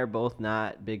 Nicole and I are both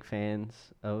not big fans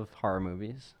of horror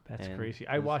movies. That's and crazy.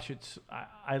 I watch it.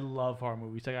 I love horror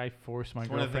movies. Like I force my It's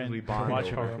one of the things girlfriend we to bond watch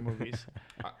over. horror movies.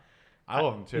 I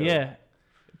love them too. Yeah,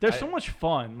 they're I- so much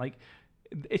fun. Like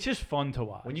it's just fun to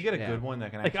watch. When you get a Yeah. good one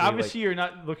that can like actually obviously you're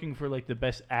not looking for like the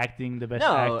best acting, the best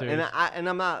No, actors. and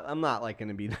I'm not like going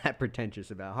to be that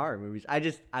pretentious about horror movies.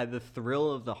 The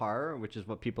thrill of the horror, which is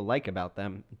what people like about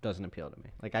them, doesn't appeal to me.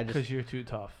 Like I just Because you're too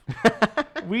tough.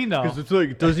 We know. it's like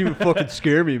it doesn't even fucking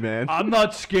scare me, man. I'm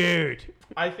not scared.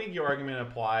 I think your argument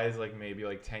applies like maybe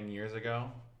like 10 years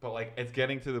ago, but like it's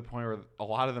getting to the point where a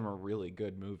lot of them are really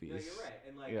good movies.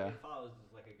 And like Yeah. It Follows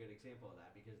is like a good example of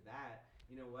that because that,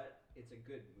 you know what? It's a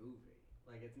good movie.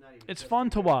 Like it's not even. It's just fun a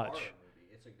to good watch. horror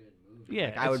movie. it's a good movie. Yeah,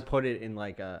 Like, I would put it in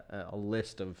like a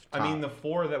list of top. I mean, the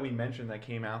 4 that we mentioned that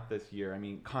came out this year. I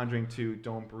mean, Conjuring 2,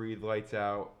 Don't Breathe, Lights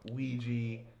Out,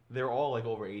 Ouija. They're all like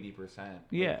over 80%.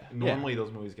 Yeah. Like, normally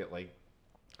those movies get like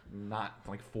not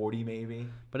like 40 maybe.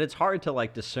 But it's hard to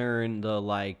like discern the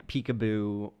like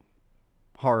peekaboo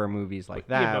horror movies like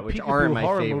that, yeah, but which peekaboo aren't my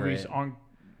horror favorite. movies aren't.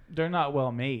 They're not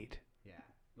well made. Yeah.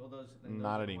 Well, those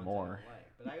Not anymore.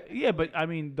 Yeah, but I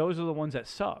mean, those are the ones that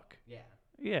suck. Yeah.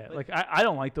 Yeah, But- like I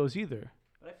don't like those either.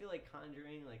 But I feel like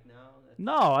Conjuring, like no.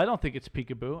 No, I don't think it's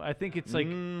peekaboo. I think it's like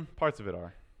Parts of it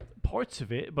are. parts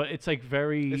of it, but it's like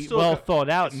very It's still well a- thought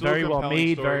out it's and still a very well compelling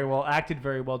made, story. very well acted,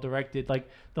 very well directed. Like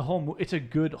the whole, it's a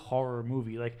good horror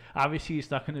movie. Like obviously,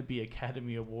 it's not going to be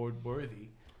Academy Award worthy,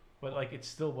 but like it's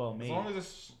still well As made. long as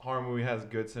this horror movie has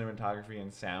good cinematography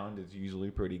and sound, it's usually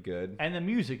pretty good. And the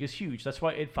music is huge. That's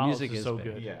why It Follows Music is is so big.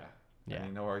 good. Yeah. Yeah. I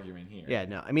mean, no argument here. Yeah,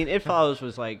 no. I mean, It Follows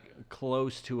was like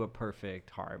close to a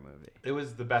perfect horror movie. It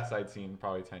was the best I'd seen in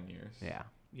probably 10 years. Yeah.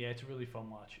 Yeah, it's a really fun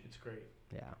watch. It's great.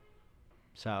 Yeah.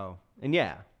 So, and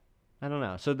yeah, I don't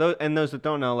know. So those that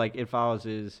don't know, like It Follows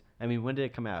is, I mean, when did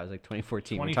it come out? It was like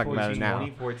 2014. We're talking about it now.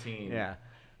 2014. Yeah.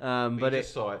 We But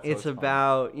just saw it, so it's it's fun.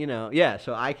 about, yeah,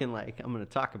 so I can like, I'm going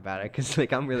to talk about it because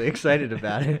like I'm really excited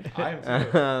about it. I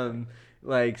am too.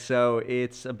 Like, so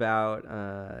it's about,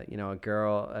 a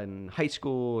girl in high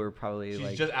school or probably She's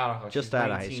like. just out of high school. just She's out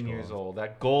of high 19 years school. old.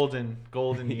 That golden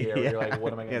year where you're like,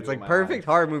 what am I going to do? Yeah, it's with like my perfect life?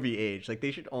 horror movie age. Like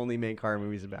they should only make horror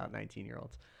movies about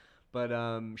 19-year-olds. But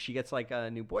she gets like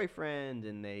a new boyfriend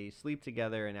and they sleep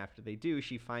together, and after they do,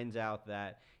 she finds out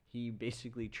that he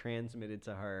basically transmitted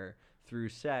to her through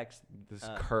sex This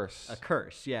curse. a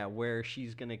curse, yeah, where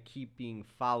she's gonna keep being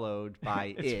followed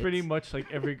by It's pretty much like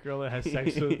every girl that has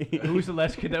sex with. Who was the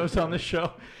last kid that was on the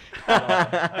show?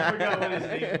 I forgot what his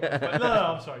name was. But no,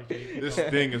 I'm sorry, Jake. This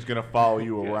thing is going to follow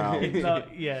you around. No,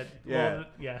 yeah. Yeah. Well,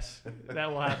 yes,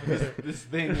 that will happen too. This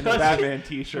thing in the Batman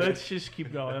t-shirt. Let's just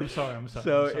keep going. I'm sorry.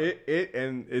 So I'm sorry.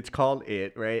 it's called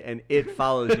It, right? And it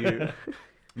follows you.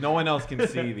 No one else can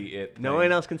see the it. No thing.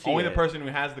 one else can see Only it. the person who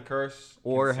has the curse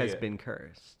or can see has it. been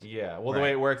cursed. Yeah. Well, the Right.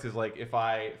 way it works is like if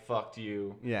I fucked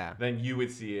you, Yeah. then you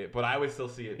would see it, but I would still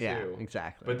see it Yeah, too.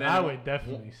 exactly. But then I would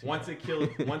definitely see once it. it killed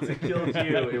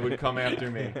you, it would come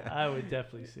after me. I would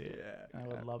definitely see it. Yeah, I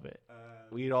would love it.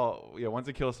 Once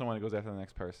it kills someone, it goes after the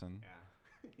next person.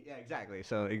 Yeah, exactly.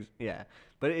 So, yeah.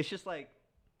 But it's just like,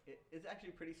 it's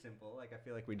actually pretty simple. Like, I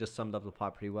feel like we just summed up the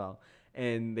plot pretty well.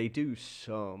 And they do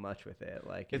so much with it.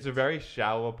 Like, It's a very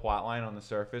shallow plot line on the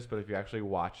surface, but if you actually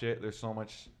watch it, there's so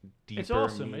much deeper It's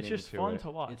awesome. It's meaning just to fun it.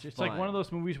 to watch. It's It's like one fun. of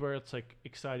those movies where it's like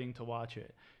exciting to watch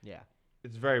it. yeah.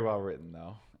 It's very well written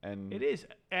though, and It is,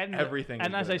 and Everything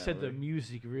And is as good I in that said, the movie.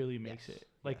 music really makes Yes, it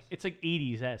like yes. it's like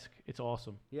 80s esque. It's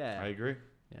awesome. Yeah. I agree.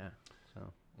 Yeah. So.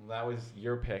 Well, that was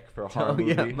your pick for a So, horror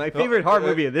movie. yeah, my favorite horror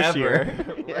movie of this ever.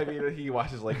 year. I mean, he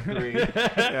watches like 3.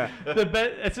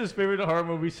 That's his favorite horror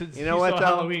movie since You know he what, saw though?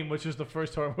 Halloween, which was the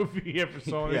first horror movie he ever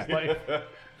saw in his Yeah. life.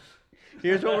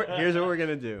 Here's what we're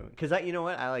gonna do. Cause you know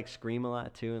what? I like Scream a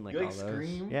lot too, and like You all like those.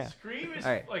 Scream? Yeah. Scream is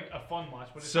All right. like a fun watch,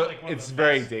 but it's So not like one it's of the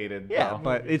very best. dated. Yeah, though.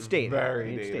 but it's dated.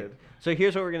 Very It's dated. So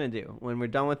here's what we're gonna do. When we're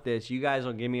done with this, you guys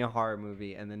will give me a horror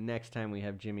movie, and the next time we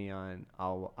have Jimmy on,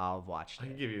 I'll have watched I it,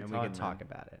 can give you a and ton, we can talk man.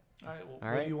 about it. All right, well, All what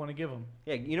right. do you want to give him?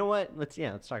 Yeah, you know what? Let's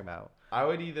talk about. I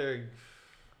would either.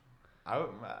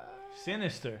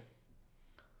 Sinister.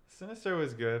 Sinister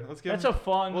was good. Let's give. That's him, a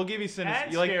fun. We'll give you Sinister.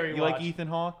 and You like scary you like watch. Ethan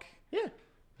Hawke? Yeah.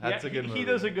 That's Yeah, a good movie. He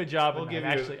does a good job. We'll in give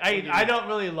that, you- actually, we'll give you- I don't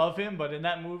really love him, but in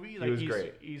that movie, like was he's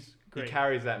great. He's great. He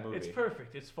carries that movie. It's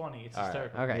perfect. It's funny. It's All right.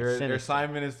 hysterical. Okay. Your Sinister.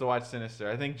 assignment is to watch Sinister.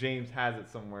 I think James has it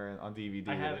somewhere on DVD.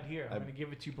 I have it here. I'm I- going to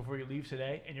give it to you before you leave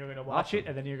today, and you're going to watch Awesome. it,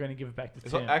 and then you're going to give it back to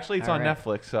It's, Tim. actually, it's All on right.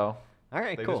 Netflix, so All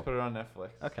right. they Cool. just put it on Netflix.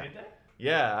 Okay. Did they?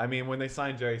 Yeah, I mean, when they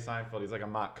signed Jerry Seinfeld, he's like,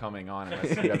 I'm not coming on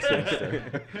unless you have Sinister.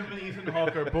 Him and Ethan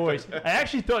Hawke are boys. I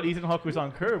actually thought Ethan Hawke was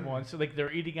on Curb once. So like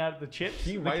they're eating out of the chips,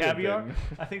 He the might have caviar. been.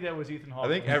 I think that was Ethan Hawke. I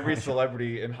think every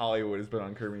celebrity in Hollywood has been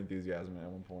on Curb Your Enthusiasm at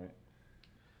one point.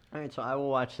 All right. So I will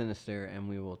watch Sinister, and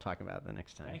we will talk about it the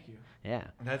next time. Thank you. Yeah.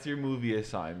 That's your movie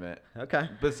assignment. Okay.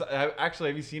 Actually,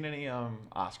 have you seen any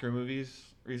Oscar movies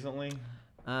recently?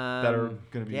 That are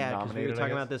gonna be yeah, because we nominated, were I talking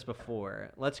guess? about this before.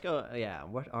 Let's go. Yeah,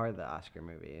 what are the Oscar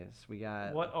movies? We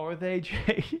got. What are they,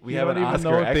 Jay? We You have don't an even Oscar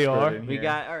know what they expert are. in We here.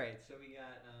 got. All right. So we got.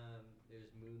 There's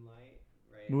Moonlight,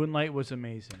 right? Moonlight was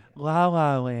amazing. La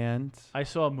La Land. I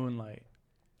saw Moonlight,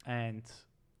 and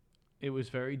it was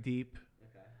very deep.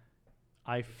 Okay.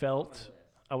 I felt,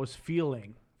 I was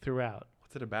feeling throughout.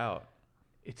 What's it about?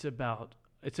 It's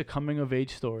a coming of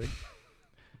age story.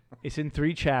 It's in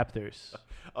 3 chapters.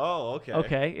 Oh, okay.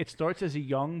 Okay, it starts as a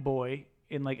young boy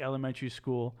in like elementary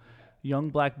school, young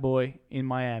black boy in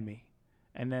Miami.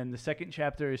 And then the second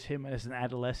chapter is him as an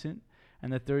adolescent.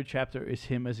 And the third chapter is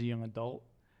him as a young adult.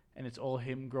 And it's all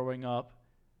him growing up,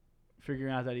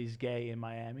 figuring out that he's gay in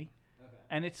Miami.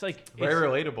 And it's like Very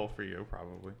relatable for you,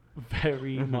 probably.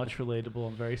 very much relatable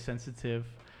and very sensitive.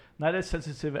 Not as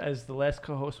sensitive as the last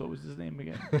co-host. What was his name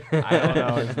again? I don't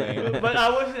know his name. But I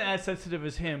wasn't as sensitive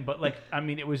as him. But like, I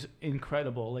mean, it was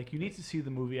incredible. Like, you need to see the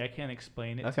movie. I can't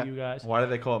explain it to you guys. Why do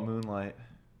they call it Moonlight?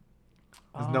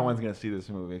 Because no one's going to see this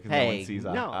movie because no Hey, one sees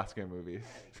no. Oscar movies.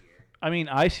 I mean,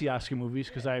 I see Oscar movies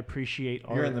because I appreciate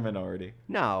art. You're in the minority.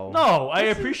 No. No, I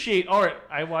appreciate art.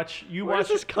 I watch. You Where's watch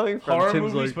this coming from? horror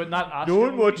Tim's movies, like, but not Oscar No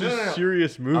one movies. watches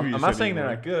serious movies. I'm not saying they're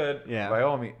anymore. not good, Yeah. by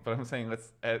all means, but I'm saying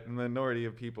let's a minority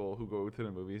of people who go to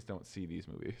the movies don't see these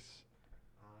movies.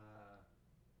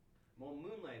 Well,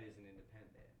 Moonlight is an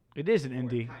independent. It is an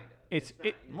indie. It's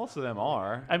it. Most of them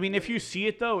are. I mean, if you see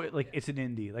it though, it's an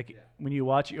indie. Like when you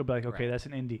watch it, you'll be like, okay, Right. that's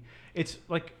an indie. It's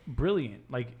like brilliant.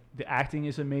 Like the acting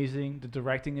is amazing, the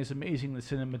directing is amazing, the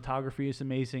cinematography is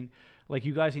amazing. Like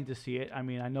you guys need to see it. I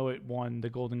mean, I know it won the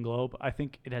Golden Globe. I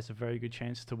think it has a very good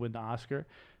chance to win the Oscar.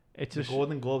 It's The just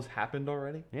Golden Globes happened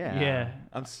already. yeah,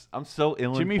 I'm so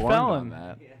ill-informed Jimmy Fallon. on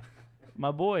that.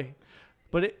 my boy.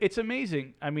 But it's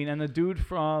amazing. I mean, and the dude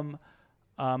from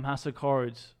House of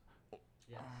Cards,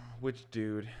 Which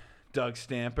dude? Doug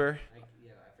Stamper.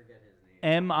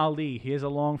 M. Ali. He has a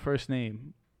long first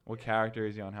name. What character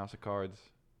is he on House of Cards?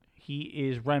 He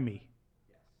is Remy.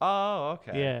 Oh,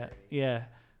 okay. Yeah, yeah.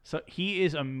 So he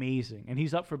is amazing, and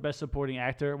he's up for Best Supporting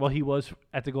Actor. Well, he was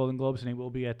at the Golden Globes, and he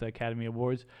will be at the Academy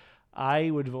Awards.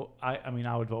 I would vote. I mean,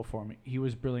 I would vote for him. He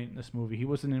was brilliant in this movie. He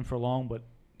wasn't in for long, but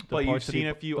But you've parts that he- seen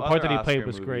a few the other part that he Oscar played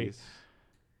was great. movies.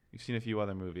 You've seen a few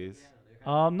other movies.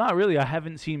 Not really. I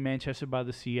haven't seen Manchester by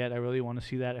the Sea yet. I really want to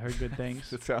see that. I heard good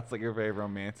things. It sounds like a very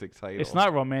romantic title. It's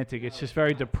not romantic. It's just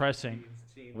very depressing.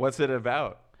 What's it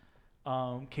about?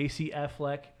 Casey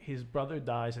Affleck, his brother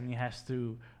dies, and he has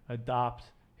to adopt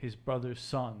his brother's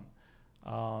son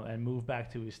and move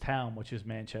back to his town, which is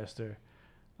Manchester.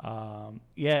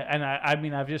 Yeah, and I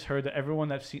mean, I've just heard that everyone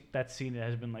that's seen it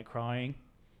has been like crying.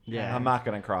 Yeah. I'm not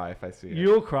gonna cry if I see it.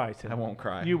 You'll cry, Tim. I won't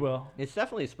cry. You will. It's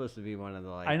definitely supposed to be one of the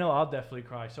like. I know. I'll definitely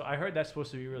cry. So I heard that's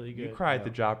supposed to be really good. You cry at the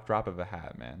drop of a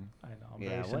hat, man. I know. I'm Yeah,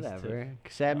 very sensitive. whatever.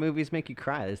 Sad movies make you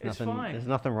cry. There's It's nothing. fine. There's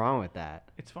nothing wrong with that.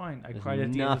 It's fine. I There's cried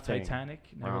at the end of nothing Titanic.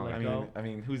 Never wrong. let go. I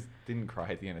mean, who didn't cry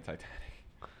at the end of Titanic?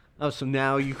 Oh, so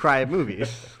now you cry at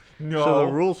movies. No. So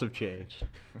the rules have changed.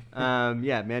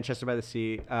 Yeah, Manchester by the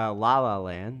Sea, La La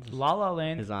Land La La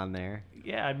Land. is on there.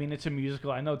 Yeah, I mean it's a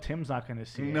musical. I know Tim's not going to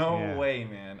see it. No Yeah. way,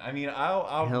 man. I mean, It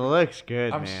I'll looks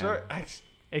good, I'm man. sure.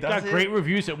 It Does got great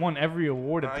reviews. It won every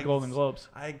award at I- the Golden Globes.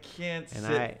 I can't And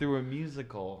sit through a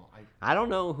musical. I don't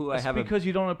know who It's I have. because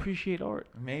you don't appreciate art.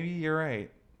 Maybe you're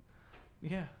right.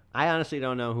 Yeah. I honestly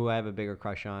don't know who I have a bigger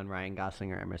crush on, Ryan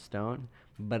Gosling or Emma Stone.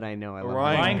 But I know I love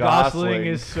Ryan Ryan them. Gosling Gosling.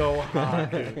 is so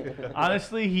hot. Dude.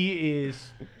 Honestly, he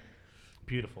is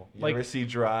beautiful. You Like, ever see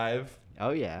Drive?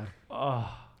 Oh yeah,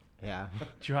 oh, yeah.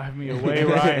 drive me away,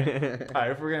 Ryan. All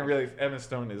right, if we're gonna really, Emma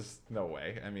Stone is no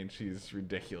way. I mean, she's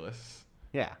ridiculous.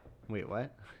 Yeah. Wait,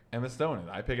 what? Emma Stone is.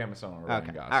 I pick Emma Stone over Ryan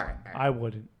Okay. Gosling. All right. I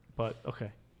wouldn't, but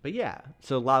okay. But yeah,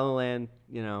 so La La Land,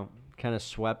 kind of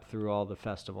swept through all the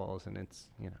festivals, and it's,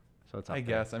 so it's up I there.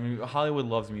 guess. I mean, Hollywood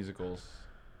loves musicals.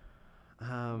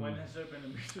 I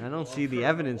don't see the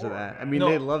evidence of that. I mean, No,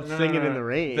 they love no, no, singing no, in the no.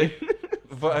 rain.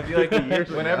 But I feel like 50 years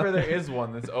from whenever now. there is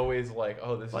one, it's always like,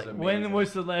 oh, this is amazing. When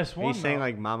was the last one? He's saying though?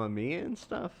 like Mamma Mia and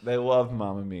stuff. They love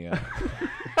Mamma Mia.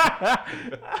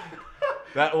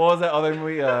 What was that other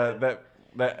movie?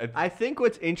 That I think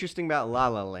what's interesting about La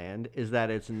La Land is that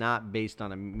it's not based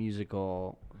on a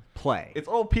musical play. it's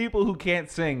all people who can't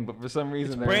sing, but for some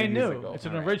reason It's they're brand in a new. musical. It's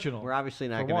an All right. original. We're obviously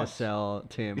not For going to once. sell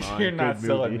Tim on You're not good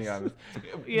selling movies. me on this.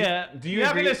 Yeah. Do you You're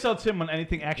not agree? going to sell Tim on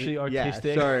anything actually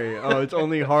artistic. Yeah, sorry. Oh, it's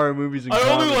only horror movies and I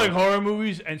only comedy. like horror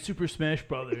movies and Super Smash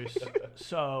Brothers.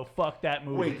 So fuck that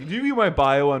movie. Wait, did you view my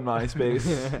bio on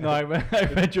MySpace? No, I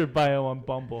read your bio on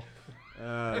Bumble.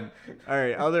 All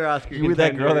right, other Oscar you were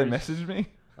that girl that contenders. messaged me?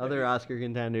 Other Oscar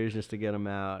contenders, just to get them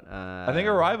out. I think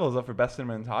Arrival's up for best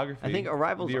cinematography. I think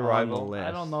Arrival's The on Arrival. the list.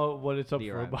 I don't know what it's up The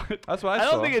for, Arrival. but That's what I I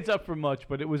saw. don't think it's up for much,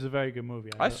 but it was a very good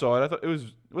movie. I saw it. I thought it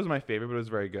was my favorite, but it was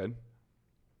very good.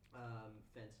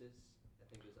 Fences,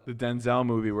 I think was The Denzel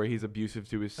movie where he's abusive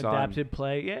to his son. Adapted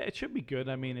play. Yeah, it should be good.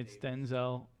 I mean, it's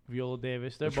Denzel, Viola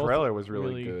Davis. They're The both trailer was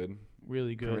really good.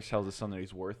 Really Pretty good. much tells his son that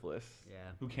he's worthless. Yeah.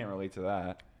 Who can't relate to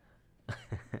that?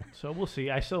 So we'll see.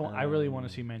 I really want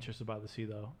to see Manchester by the Sea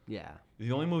though. Yeah.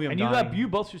 The only movie I'm And dying. you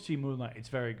both should see Moonlight. It's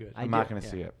very good. I I'm not do, gonna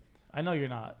yeah. see it. I know you're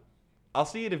not. I'll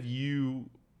see it if you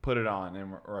put it on,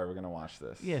 and we're gonna watch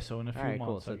this. Yeah, so in a few All right, cool.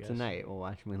 months, So I guess. tonight we'll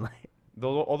watch Moonlight.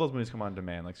 All those movies come on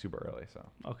demand like super early, so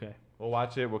Okay. we'll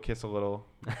watch it. We'll kiss a little,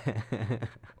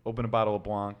 open a bottle of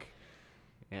Blanc.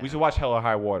 Yeah. We should watch Hell or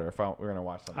High Water if we're gonna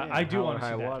watch something. I do Hell or wanna see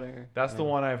High that. Water. That's the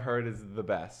one I've heard is the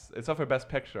best. It's up for Best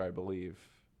Picture, I believe.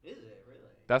 Is it really?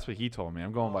 That's what he told me.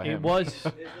 I'm going by It him. was.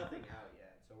 There's nothing out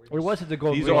yet, so we're It was at the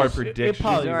Golden These are our Globes. predictions. It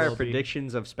probably These are our will be.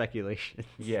 predictions of speculation.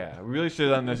 Yeah, we really should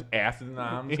have done this after the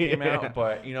noms came Yeah. out,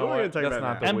 but you know We're gonna what? talk That's about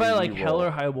not that. the And way by like we Hell roll.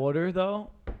 or High Water, though,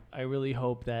 I really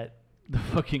hope that the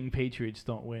fucking Patriots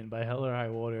don't win by Hell or High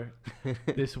Water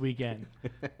this weekend.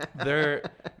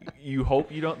 You hope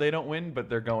they don't win, but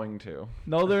they're going to.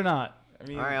 No, they're not. I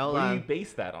mean, All right, hold what do you on.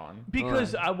 base that on?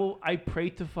 Because Alright. I pray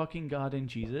to fucking God and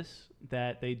Jesus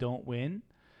that they don't win.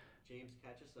 James,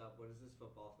 catch us up. What is this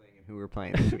football thing and who we're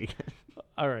playing this weekend?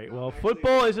 All right. Well, actually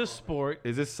football a is a football sport.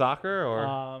 Is this soccer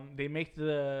or? They make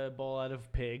the ball out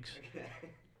of pigs,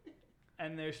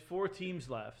 and there's 4 teams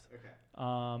left.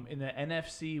 Okay. In the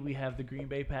NFC, we have the Green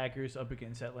Bay Packers up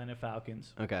against Atlanta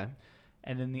Falcons, Okay.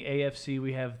 and in the AFC,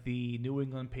 we have the New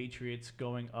England Patriots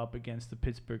going up against the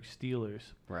Pittsburgh Steelers.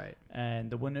 Right.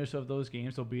 And the winners of those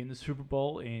games will be in the Super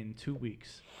Bowl in 2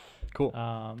 weeks. Cool. So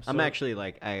I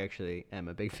actually am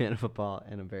a big fan of football,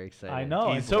 and I'm very excited. I know,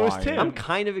 and He's so is lying. Tim. I'm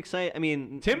kind of excited. I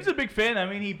mean, Tim's a big fan. I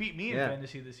mean, he beat me in Yeah.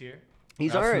 fantasy this year.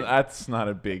 he's that's, alright. that's not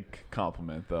a big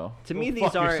compliment, though. To Go me,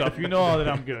 fuck these are. yourself. You know that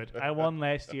I'm good. I won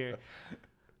last year.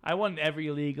 I won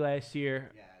every league last year.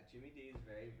 Yeah, Jimmy D is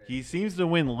very. He seems to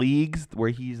win leagues where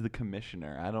he's the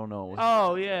commissioner. I don't know.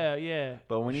 Oh yeah.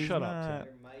 But when he's Shut up, not-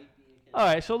 Tim. All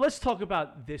right, so let's talk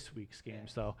about this week's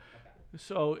games, though.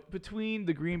 So between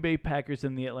the Green Bay Packers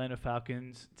and the Atlanta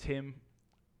Falcons, Tim,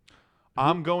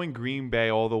 I'm going Green Bay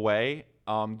all the way.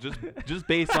 Just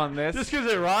based on this, just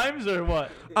because it rhymes or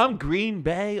what? I'm Green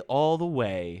Bay all the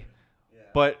way.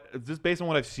 But just based on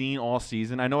what I've seen all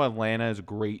season, I know Atlanta is a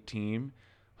great team.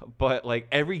 But like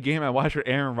every game I watch with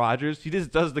Aaron Rodgers, he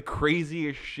just does the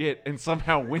craziest shit and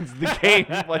somehow wins the game.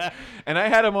 And I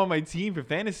had him on my team for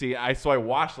fantasy. So I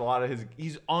watched a lot of his.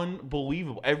 He's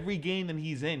unbelievable. Every game that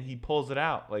he's in, he pulls it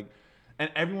out. And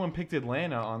everyone picked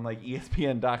Atlanta on like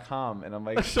ESPN.com, and I'm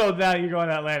like, So now you're going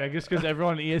to Atlanta just because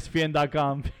everyone on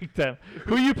ESPN.com picked them.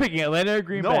 Who are you picking, Atlanta or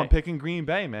Green no, Bay? I'm picking Green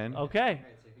Bay, man. Okay.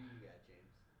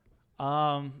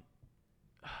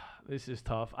 This is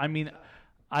tough. I mean,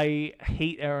 I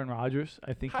hate Aaron Rodgers.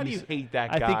 I think How do he's you hate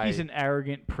that I guy? think he's an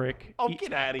arrogant prick. Oh,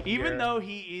 get out of here. Even though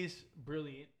he is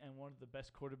brilliant and one of the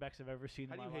best quarterbacks I've ever seen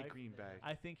How in do my you hate life, Green Bay?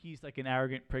 I think he's like an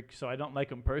arrogant prick. So I don't like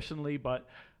him personally, but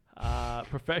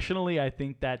professionally, I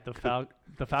think that the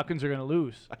Falcons are going to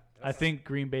lose. I think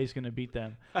Green Bay's going to beat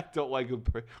them. I don't like him.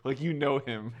 Like you know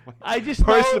him. I just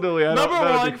Personally, know, I'm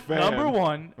not a big fan. Number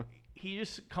one, he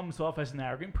just comes off as an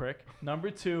arrogant prick.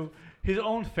 Number two, his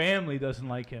own family doesn't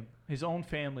like him. His own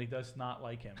family does not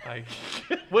like him.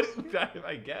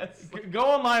 I guess. Go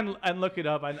online and look it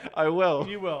up. I will.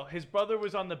 You will. His brother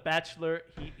was on The Bachelor.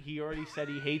 He already said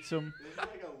he hates him. This is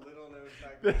like a little known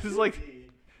fact. This is like- He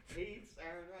hates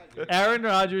Aaron Rodgers. Aaron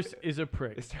Rodgers is a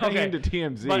prick. It's turning into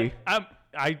TMZ. But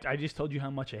I just told you how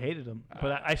much I hated him.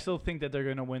 But I still think that they're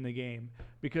going to win the game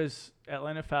because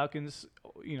Atlanta Falcons,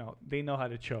 they know how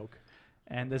to choke.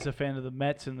 And as a fan of the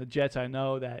Mets and the Jets, I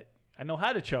know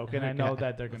how to choke, and I know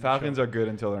that they're The going to Falcons choke. are good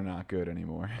until they're not good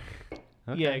anymore.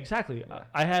 Yeah, exactly.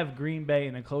 I have Green Bay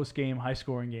in a close game,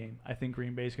 high-scoring game. I think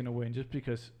Green Bay's going to win just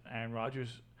because Aaron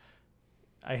Rodgers,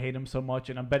 I hate him so much,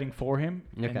 and I'm betting for him.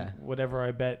 Okay. And whatever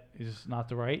I bet is not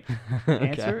the right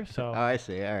answer. So Oh, I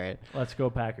see. All right. let's go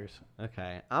Packers.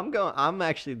 Okay. I'm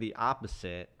actually the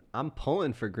opposite. I'm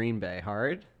pulling for Green Bay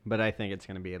hard, but I think it's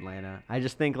going to be Atlanta. I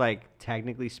just think,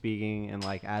 technically speaking, and,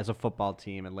 as a football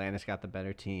team, Atlanta's got the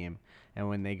better team. And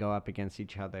when they go up against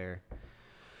each other,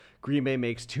 Green Bay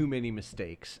makes too many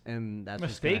mistakes. And that's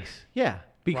what's gonna- Mistakes? yeah.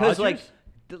 Because, Rodgers?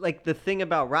 the thing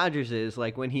about Rodgers is,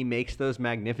 when he makes those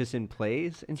magnificent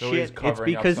plays and So he's shit, it's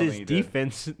covering up because something his he did.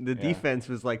 defense, the Yeah. defense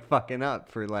was, fucking up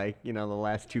for, the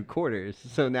last 2 quarters.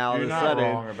 So now all You're of a not sudden,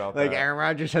 wrong about that. Aaron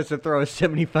Rodgers has to throw a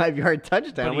 75-yard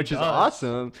touchdown, But he which is does.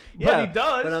 awesome. But yeah, he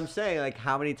does. But I'm saying,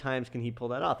 how many times can he pull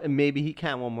that off? And maybe he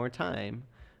can one more time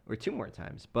or 2 more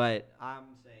times. But I'm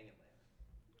saying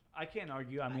I can't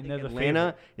argue. I I mean, think they're the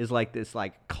Atlanta favorite. is this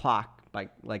clock,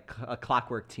 like a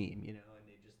clockwork team, and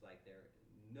they just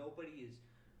nobody is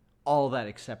all that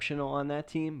exceptional on that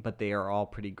team, but they are all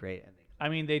pretty great. And I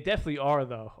mean, they definitely are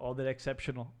though. All that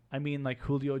exceptional. I mean, like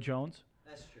Julio Jones.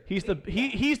 that's true.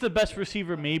 He's the best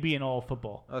receiver maybe in all of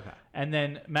football. Okay. And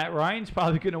then Matt Ryan's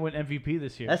probably going to win MVP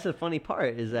this year. That's the funny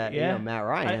part is that Matt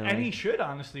Ryan, and he should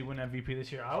honestly win MVP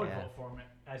this year. I would Yeah. vote for him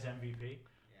as MVP.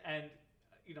 And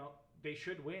they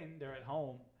should win. They're at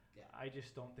home. Yeah. I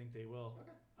just don't think they will.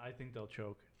 Okay. I think they'll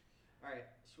choke. All right,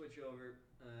 switch over.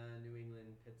 New England,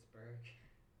 Pittsburgh.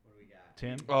 What do we got?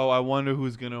 Tim? Oh, I wonder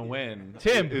who's gonna win.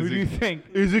 Tim, Is who do it- you think?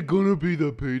 Is it gonna be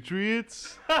the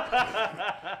Patriots?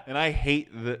 And I hate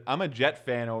I'm a Jet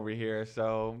fan over here,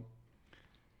 so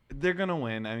they're gonna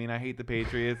win. I mean, I hate the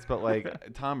Patriots, but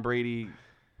like Tom Brady,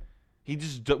 he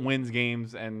just wins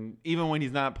games, and even when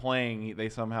he's not playing, they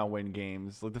somehow win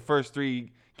games. Like the first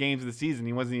 3 games of the season,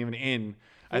 he wasn't even in.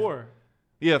 4.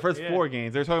 Yeah, the first Yeah. 4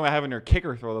 games. They're talking about having their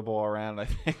kicker throw the ball around, I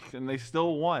think, and they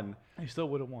still won. He still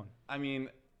would have won. I mean,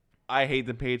 I hate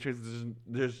the Patriots.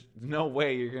 There's no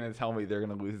way you're gonna tell me they're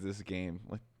gonna lose this game.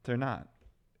 Like they're not.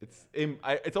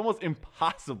 It's almost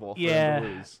impossible for them to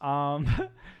lose.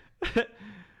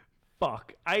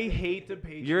 Fuck. I hate the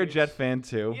Patriots. You're a Jet fan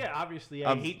too. Yeah, obviously.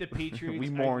 I hate the Patriots.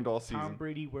 We mourned all Tom season.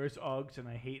 Brady wears Uggs, and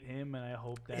I hate him, and I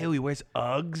hope that Ew, he wears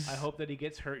Uggs. I hope that he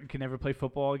gets hurt and can never play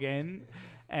football again.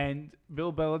 And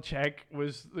Bill Belichick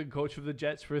was the coach of the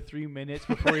Jets for 3 minutes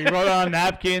before he wrote on a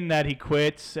napkin that he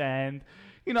quits. And,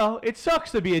 you know, it sucks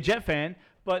to be a Jet fan,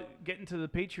 but getting to the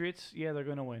Patriots, yeah, they're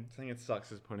going to win. I think it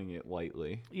sucks is putting it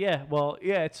lightly. Yeah, well,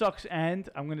 yeah, it sucks. And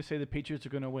I'm going to say the Patriots are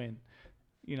going to win.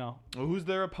 You know, Well, who's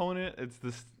their opponent? It's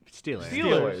the Steelers.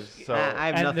 Steelers. So I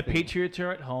have and nothing. the Patriots are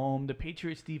at home. The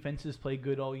Patriots defenses play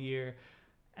good all year.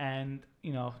 And,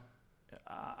 you know,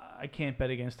 I can't bet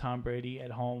against Tom Brady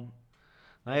at home.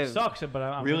 I It have, sucks, but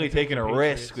I'm really gonna take taking the a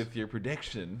risk Patriots. with your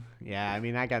prediction. yeah, I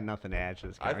mean, I got nothing to add to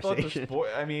this I thought conversation. the sport.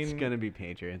 I mean, It's gonna be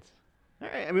Patriots. All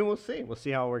right, I mean, we'll see. We'll see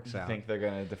how it works I out. think they're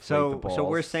gonna deflate the So, balls. so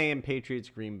we're saying Patriots,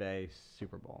 Green Bay,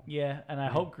 Super Bowl. Yeah, and I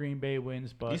hope Green Bay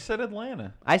wins, but You said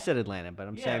Atlanta. I said Atlanta, but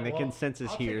I'm Yeah, saying the well,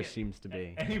 consensus I'll here take it. seems to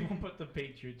be, anyone but the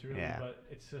Patriots, really. Yeah. But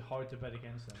it's hard to bet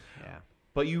against them. yeah.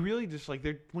 But you really just like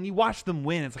when you watch them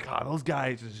win, it's like, oh, those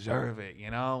guys deserve it.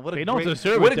 You know what? They a don't great,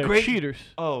 deserve what it. a They're great cheaters.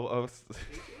 Oh,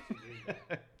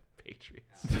 Patriots.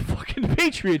 The fucking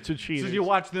Patriots are So cheaters. you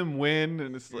watch them win,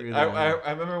 and it's like You're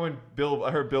I remember when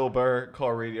I heard Bill Burr call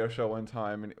a radio show one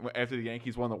time, and after the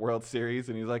Yankees won the World Series,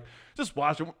 and he's like, "Just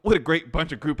watch them! What a great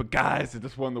group of guys that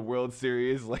just won the World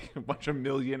Series! Like a bunch of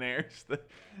millionaires.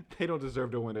 They don't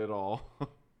deserve to win at all." Yeah.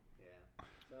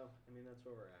 So, I mean, that's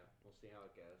where we're at. We'll see how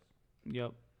it goes.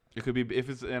 Yep. It could be if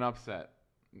it's an upset,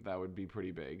 that would be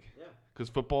pretty big. Yeah. Because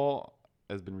football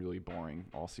has been really boring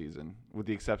all season, with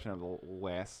the exception of the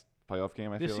last playoff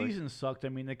game. I This feel season sucked. I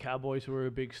mean, the Cowboys were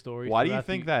a big story. like. Why do you throughout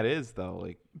think the- that is though?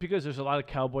 Like, Because there's a lot of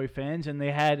Cowboy fans, and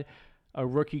they had a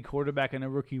rookie quarterback and a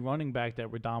rookie running back that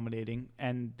were dominating,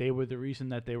 and they were the reason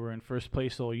that they were in first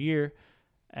place all year,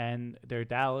 and they're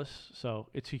Dallas, so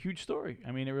it's a huge story.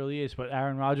 I mean, it really is. But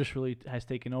Aaron Rodgers really has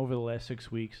taken over the last 6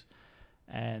 weeks,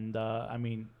 and I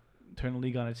mean, turn the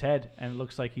league on its head, and it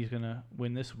looks like he's gonna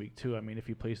win this week too. I mean, if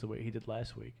he plays the way he did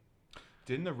last week.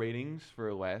 didn't the ratings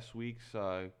for last week's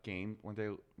game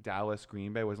when Dallas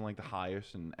Green Bay wasn't like the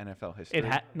highest in NFL history? It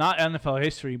had not NFL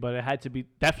history, but it had to be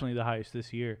definitely the highest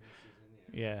this year.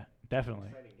 Yeah, definitely.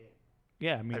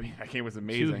 Yeah, I mean, that game was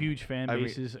amazing. two huge fan I mean,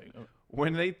 bases.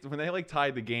 When they like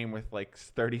tied the game with like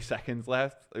 30 seconds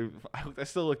left, I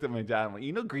still looked at my dad. I'm like,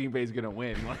 you know, Green Bay's gonna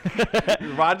win. Like,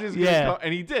 Rodgers, Yeah.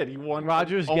 and he did. He won.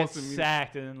 Rodgers almost gets immediately.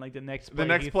 sacked, and then like the next play,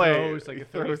 next he play, throws like he a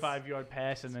throws- 35-yard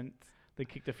pass, and then they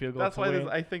kick the field goal. That's to why win.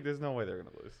 I think there's no way they're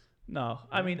gonna lose. No,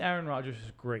 I mean Aaron Rodgers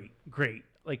is great.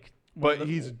 Like, But one of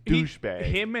he's a douchebag.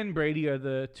 Him and Brady are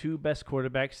the two best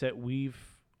quarterbacks that we've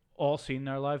all seen in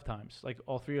our lifetimes. Like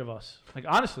all three of us. Like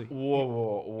honestly.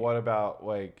 Whoa. What about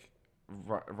like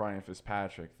Ryan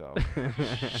Fitzpatrick though?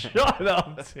 Shut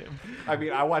up, Tim. I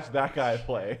mean, I watched that guy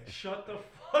play. Shut the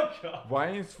fuck up.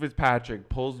 Ryan Fitzpatrick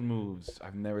pulls moves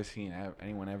I've never seen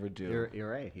anyone ever do. You're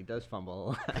right. He does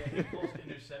fumble. Yeah, he pulls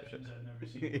interceptions I've never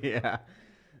seen. yeah.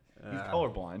 He's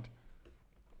colorblind.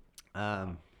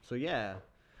 So yeah,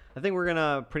 I think we're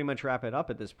gonna pretty much wrap it up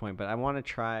at this point. But I want to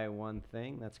try one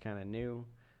thing that's kind of new.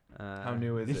 How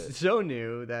new is it's it? so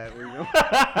new that we're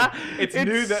It's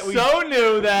new that we- so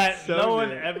new that So no one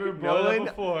new. ever No brought it one-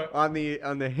 up before. on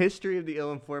the history of the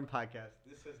Ill Informed podcast.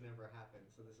 This has never happened,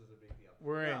 so this is a big deal.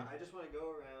 We're in. I just want to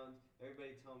go around. Everybody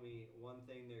tell me one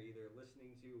thing they're either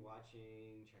listening to,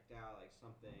 watching, checked out, like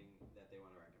something that they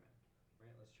want to recommend.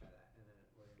 Right? Let's try that. And then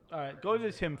we're gonna All right, go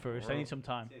to Tim first. I need some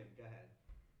time. Tim, go ahead.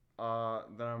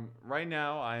 Right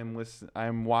now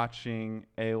I'm watching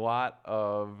a lot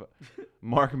of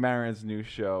Mark Maron's new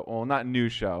show. Well, not new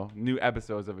show, new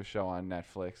episodes of a show on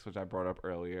Netflix, which I brought up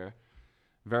earlier.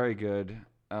 Very good.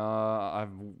 I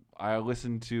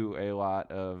listened to a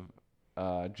lot of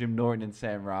Jim Norton and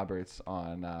Sam Roberts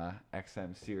on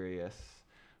XM Sirius,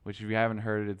 which if you haven't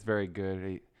heard it, it's very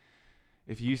good.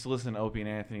 if you used to listen to Opie and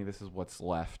Anthony, this is what's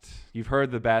left. You've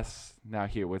heard the best. Now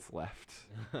hear what's left.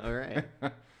 All right.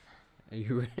 Are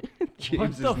you James What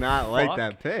does the not like fuck?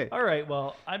 that pick. All right.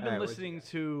 Well, I've been All right, what'd you listening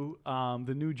to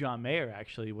the new John Mayer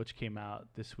actually, which came out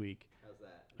this week. How's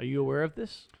that? Are you aware of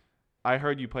this? I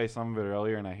heard you play some of it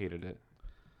earlier, and I hated it.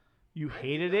 You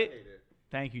hated it?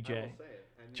 Thank you, Jay.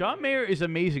 John Mayer is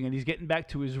amazing, and he's getting back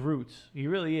to his roots. He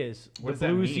really is. What The does that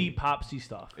bluesy, mean? popsy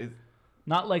stuff.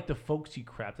 Not like the folksy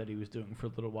crap that he was doing for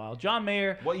a little while. John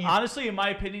Mayer, What you- honestly, in my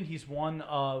opinion, he's one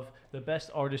of the best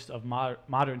artists of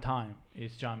modern time.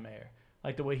 Is John Mayer.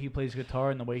 Like the way he plays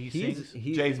guitar and the way he sings.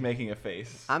 Jay's making a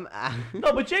face.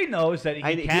 No, but Jay knows that he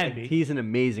can be. He's an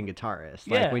amazing guitarist.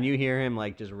 Yeah. Like when you hear him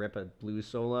like just rip a blues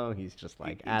solo, he's just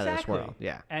like out of this Exactly. world.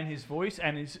 Yeah. And his voice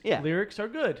and his Yeah. lyrics are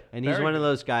good. And he's Very one of good.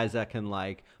 those guys that can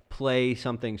like play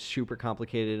something super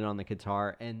complicated on the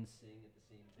guitar and sing at the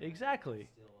same time. Exactly.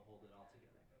 Still hold it all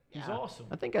together. He's Yeah. awesome.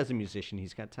 I think as a musician,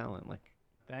 he's got talent. Like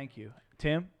Thank you.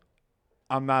 Tim,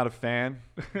 I'm not a fan.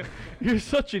 you're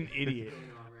such an idiot.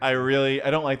 I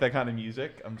don't like that kind of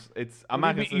music. I'm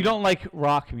not gonna. You don't like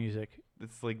rock music.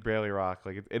 It's like barely rock.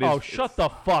 Like it is. Oh, shut the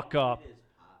fuck up.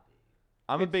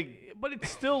 I'm a big. But it's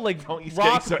still like Don't you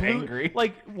rock get so blue- angry.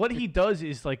 Like what he does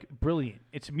is like brilliant.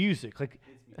 It's music. Like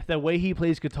the way he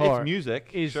plays guitar It's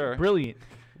music. is Sure. brilliant.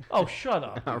 Oh, shut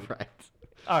up. all dude. right.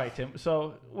 All right, Tim.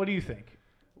 So what do you think?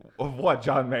 Of what,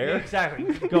 John Mayer?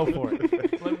 Exactly. Go for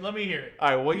it. Let me hear it. All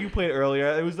right, what you played earlier,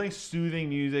 it was like soothing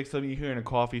music, something you hear in a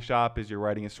coffee shop as you're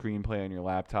writing a screenplay on your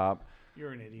laptop.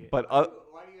 You're an idiot. But Why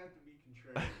do you have to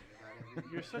be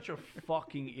contrarian? You're such a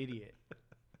fucking idiot.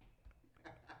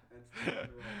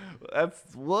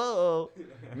 that's whoa.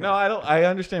 No, I don't. I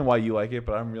understand why you like it,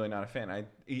 but I'm really not a fan. I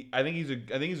think he's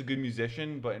a good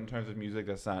musician, but in terms of music,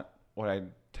 that's not what I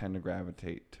tend to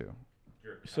gravitate to.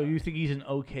 So you think he's an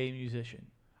okay musician?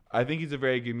 I think he's a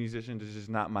very good musician. This is just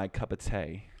not my cup of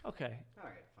tea. Okay. All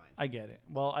right, fine. I get it.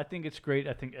 Well, I think it's great.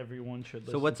 I think everyone should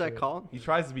listen So what's to that it. called? He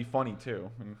tries to be funny too.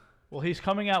 And Well, he's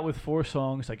coming out with 4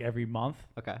 songs like every month.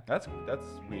 Okay. that's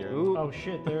weird. Ooh. Oh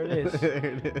shit, there it is. there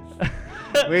it is.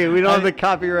 Wait, we don't have the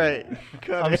copyright.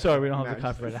 Cut I'm it. sorry, we don't have No, the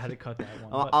copyright. I had to cut that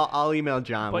one. I'll email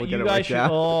John. But We'll get you it guys worked should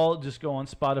out. all just go on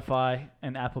Spotify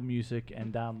and Apple Music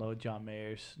and download John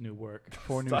Mayer's new work.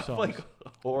 4 new Stop, songs. like,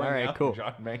 whoring All right, out cool.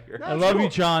 John Mayer. I love you,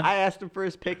 John. I asked him for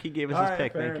his pick. He gave us All his right,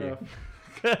 pick. fair Thank enough. you.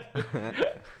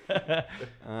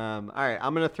 All right,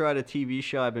 I'm gonna throw out a TV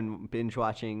show I've been binge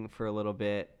watching for a little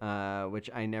bit, which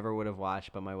I never would have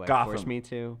watched, but my wife Gotham. forced me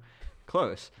to.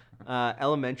 Close.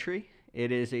 Elementary.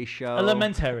 It is a show.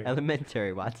 Elementary.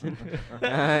 Elementary, Watson.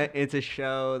 It's a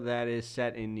show that is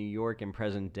set in New York in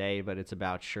present day, but it's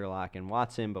about Sherlock and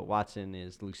Watson. But Watson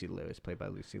is Lucy Liu. It's played by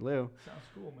Lucy Liu. Sounds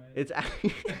cool, man. It's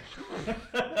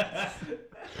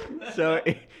so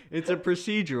it's a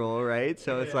procedural, right?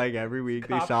 So it's like every week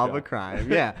they Cop solve show. a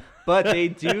crime. Yeah, but they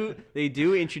do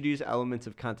introduce elements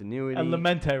of continuity.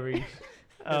 Elementaries.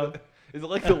 Is it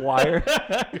like The Wire?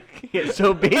 Yeah,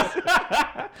 so basically,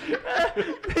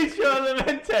 They show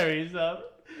elementaries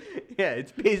up. yeah,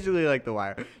 it's basically like The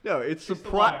Wire. No, it's The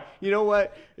Wire. You know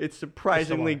what? It's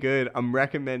surprisingly Wire. good. I'm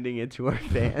recommending it to our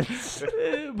fans.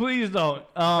 Please don't.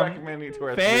 Recommending to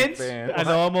our fans, fans. I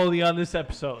know I'm only on this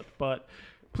episode, but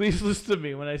please listen to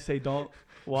me when I say don't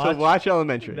watch. So watch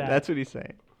Elementary. that. That's what he's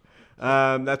saying.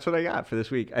 That's what I got for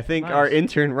this week. I think Nice. our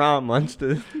intern Rom wants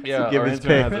to, Yeah, to give our his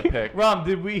intern pick. has a pick. Rom,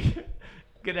 did we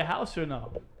get a house or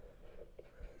no?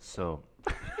 So,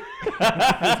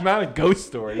 It's not a ghost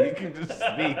story. You can just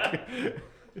speak.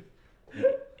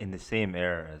 in the same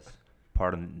era as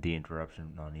part of the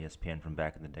interruption on ESPN from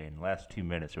back in the day, in the last 2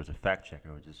 minutes, there was a fact checker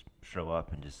who would just show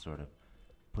up and just sort of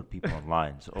put people in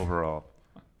line. So overall,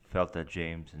 felt that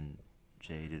James and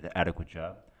Jay did an adequate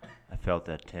job. I felt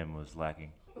that Tim was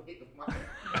lacking.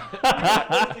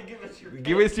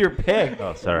 Give us your pick.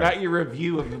 Oh, sorry. Not your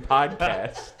review of the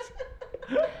podcast.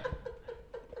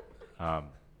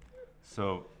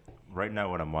 So right now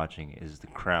what I'm watching is The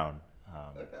Crown.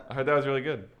 I heard that was really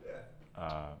good.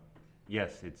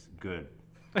 Yes, it's good.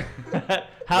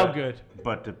 How But- good?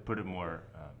 But to put it more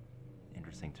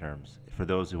interesting terms, for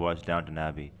those who watch Downton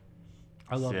Abbey,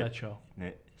 I love sit- that show.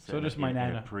 set So in does a- my in a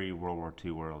Nana. pre-World War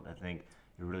II world, I think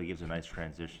it really gives a nice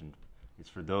transition. It's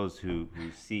for those who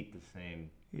seek the same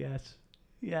Yes.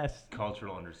 Yes.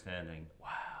 cultural understanding,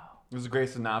 It was a great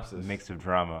synopsis. mix of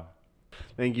drama.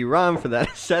 Thank you, Rom, for that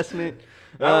assessment.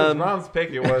 That was Rom's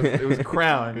pick. It was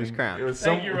Crown. It was Crown. It was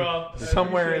Thank you, Rob.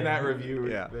 somewhere in that review.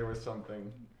 Yeah. There was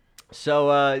something.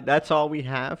 So that's all we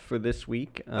have for this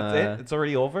week. That's it. It's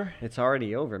already over. It's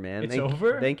already over, man. It's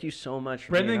over? Thank you so much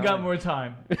for Brendan being got on. more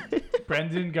time.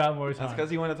 Brendan got more That's time.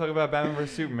 because you want to talk about Batman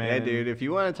vs Superman. Yeah, dude. If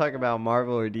you want to talk about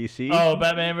Marvel or DC, Oh,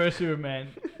 Batman vs Superman.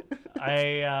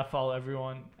 I follow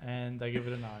everyone and I give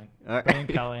it a 9. All right. Brendan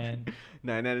Callahan.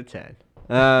 9 out of 10.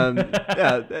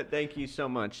 Thank you so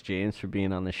much, James, for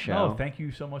being on the show. No, thank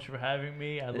you so much for having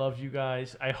me. I love you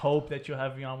guys. I hope that you'll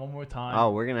have me on one more time.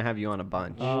 Oh, we're gonna have you on a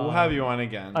bunch. We'll have you on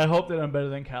again. I hope that I'm better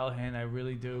than Callahan. I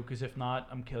really do, because if not,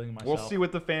 I'm killing myself. We'll see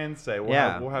what the fans say. We'll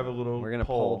Yeah. we'll have a little. We're gonna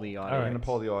poll poll the We're audience. gonna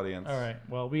poll the audience. All right.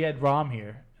 Well, we had Rom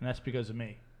here, and that's because of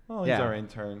me. Well, he's Yeah. our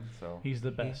intern, so. He's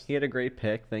the best. He had a great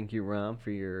pick. Thank you, Rom,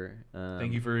 for your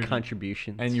Thank you for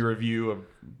contributions And your review of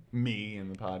me in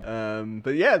the pod.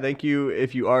 But yeah, thank you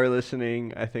if you are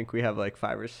listening. I think we have like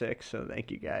 5 or 6, so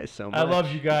thank you guys so much. I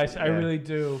love you guys. I Yeah. really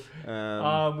do.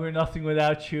 We're nothing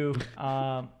without you.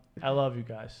 I love you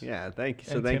guys. yeah, thank you.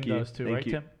 So and thank Tim you. does too, Thank right,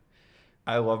 you. Tim?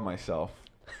 I love myself.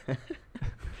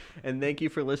 And thank you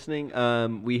for listening.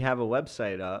 We have a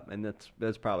website up, and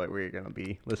that's probably where you're going to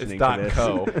be listening It's to this.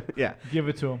 .co. Yeah. Give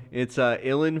it to him. It's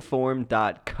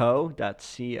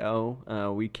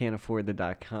illinformed.co.co. We can't afford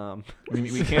the .com.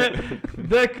 We can't.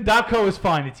 The .co is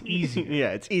fine. It's easy.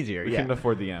 Yeah, it's easier. We yeah. can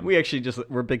afford the M. We actually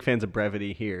we're big fans of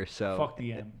brevity here. So Fuck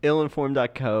the M.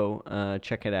 illinformed.co.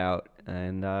 Check it out.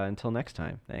 And until next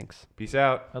time, thanks. Peace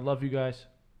out. I love you guys.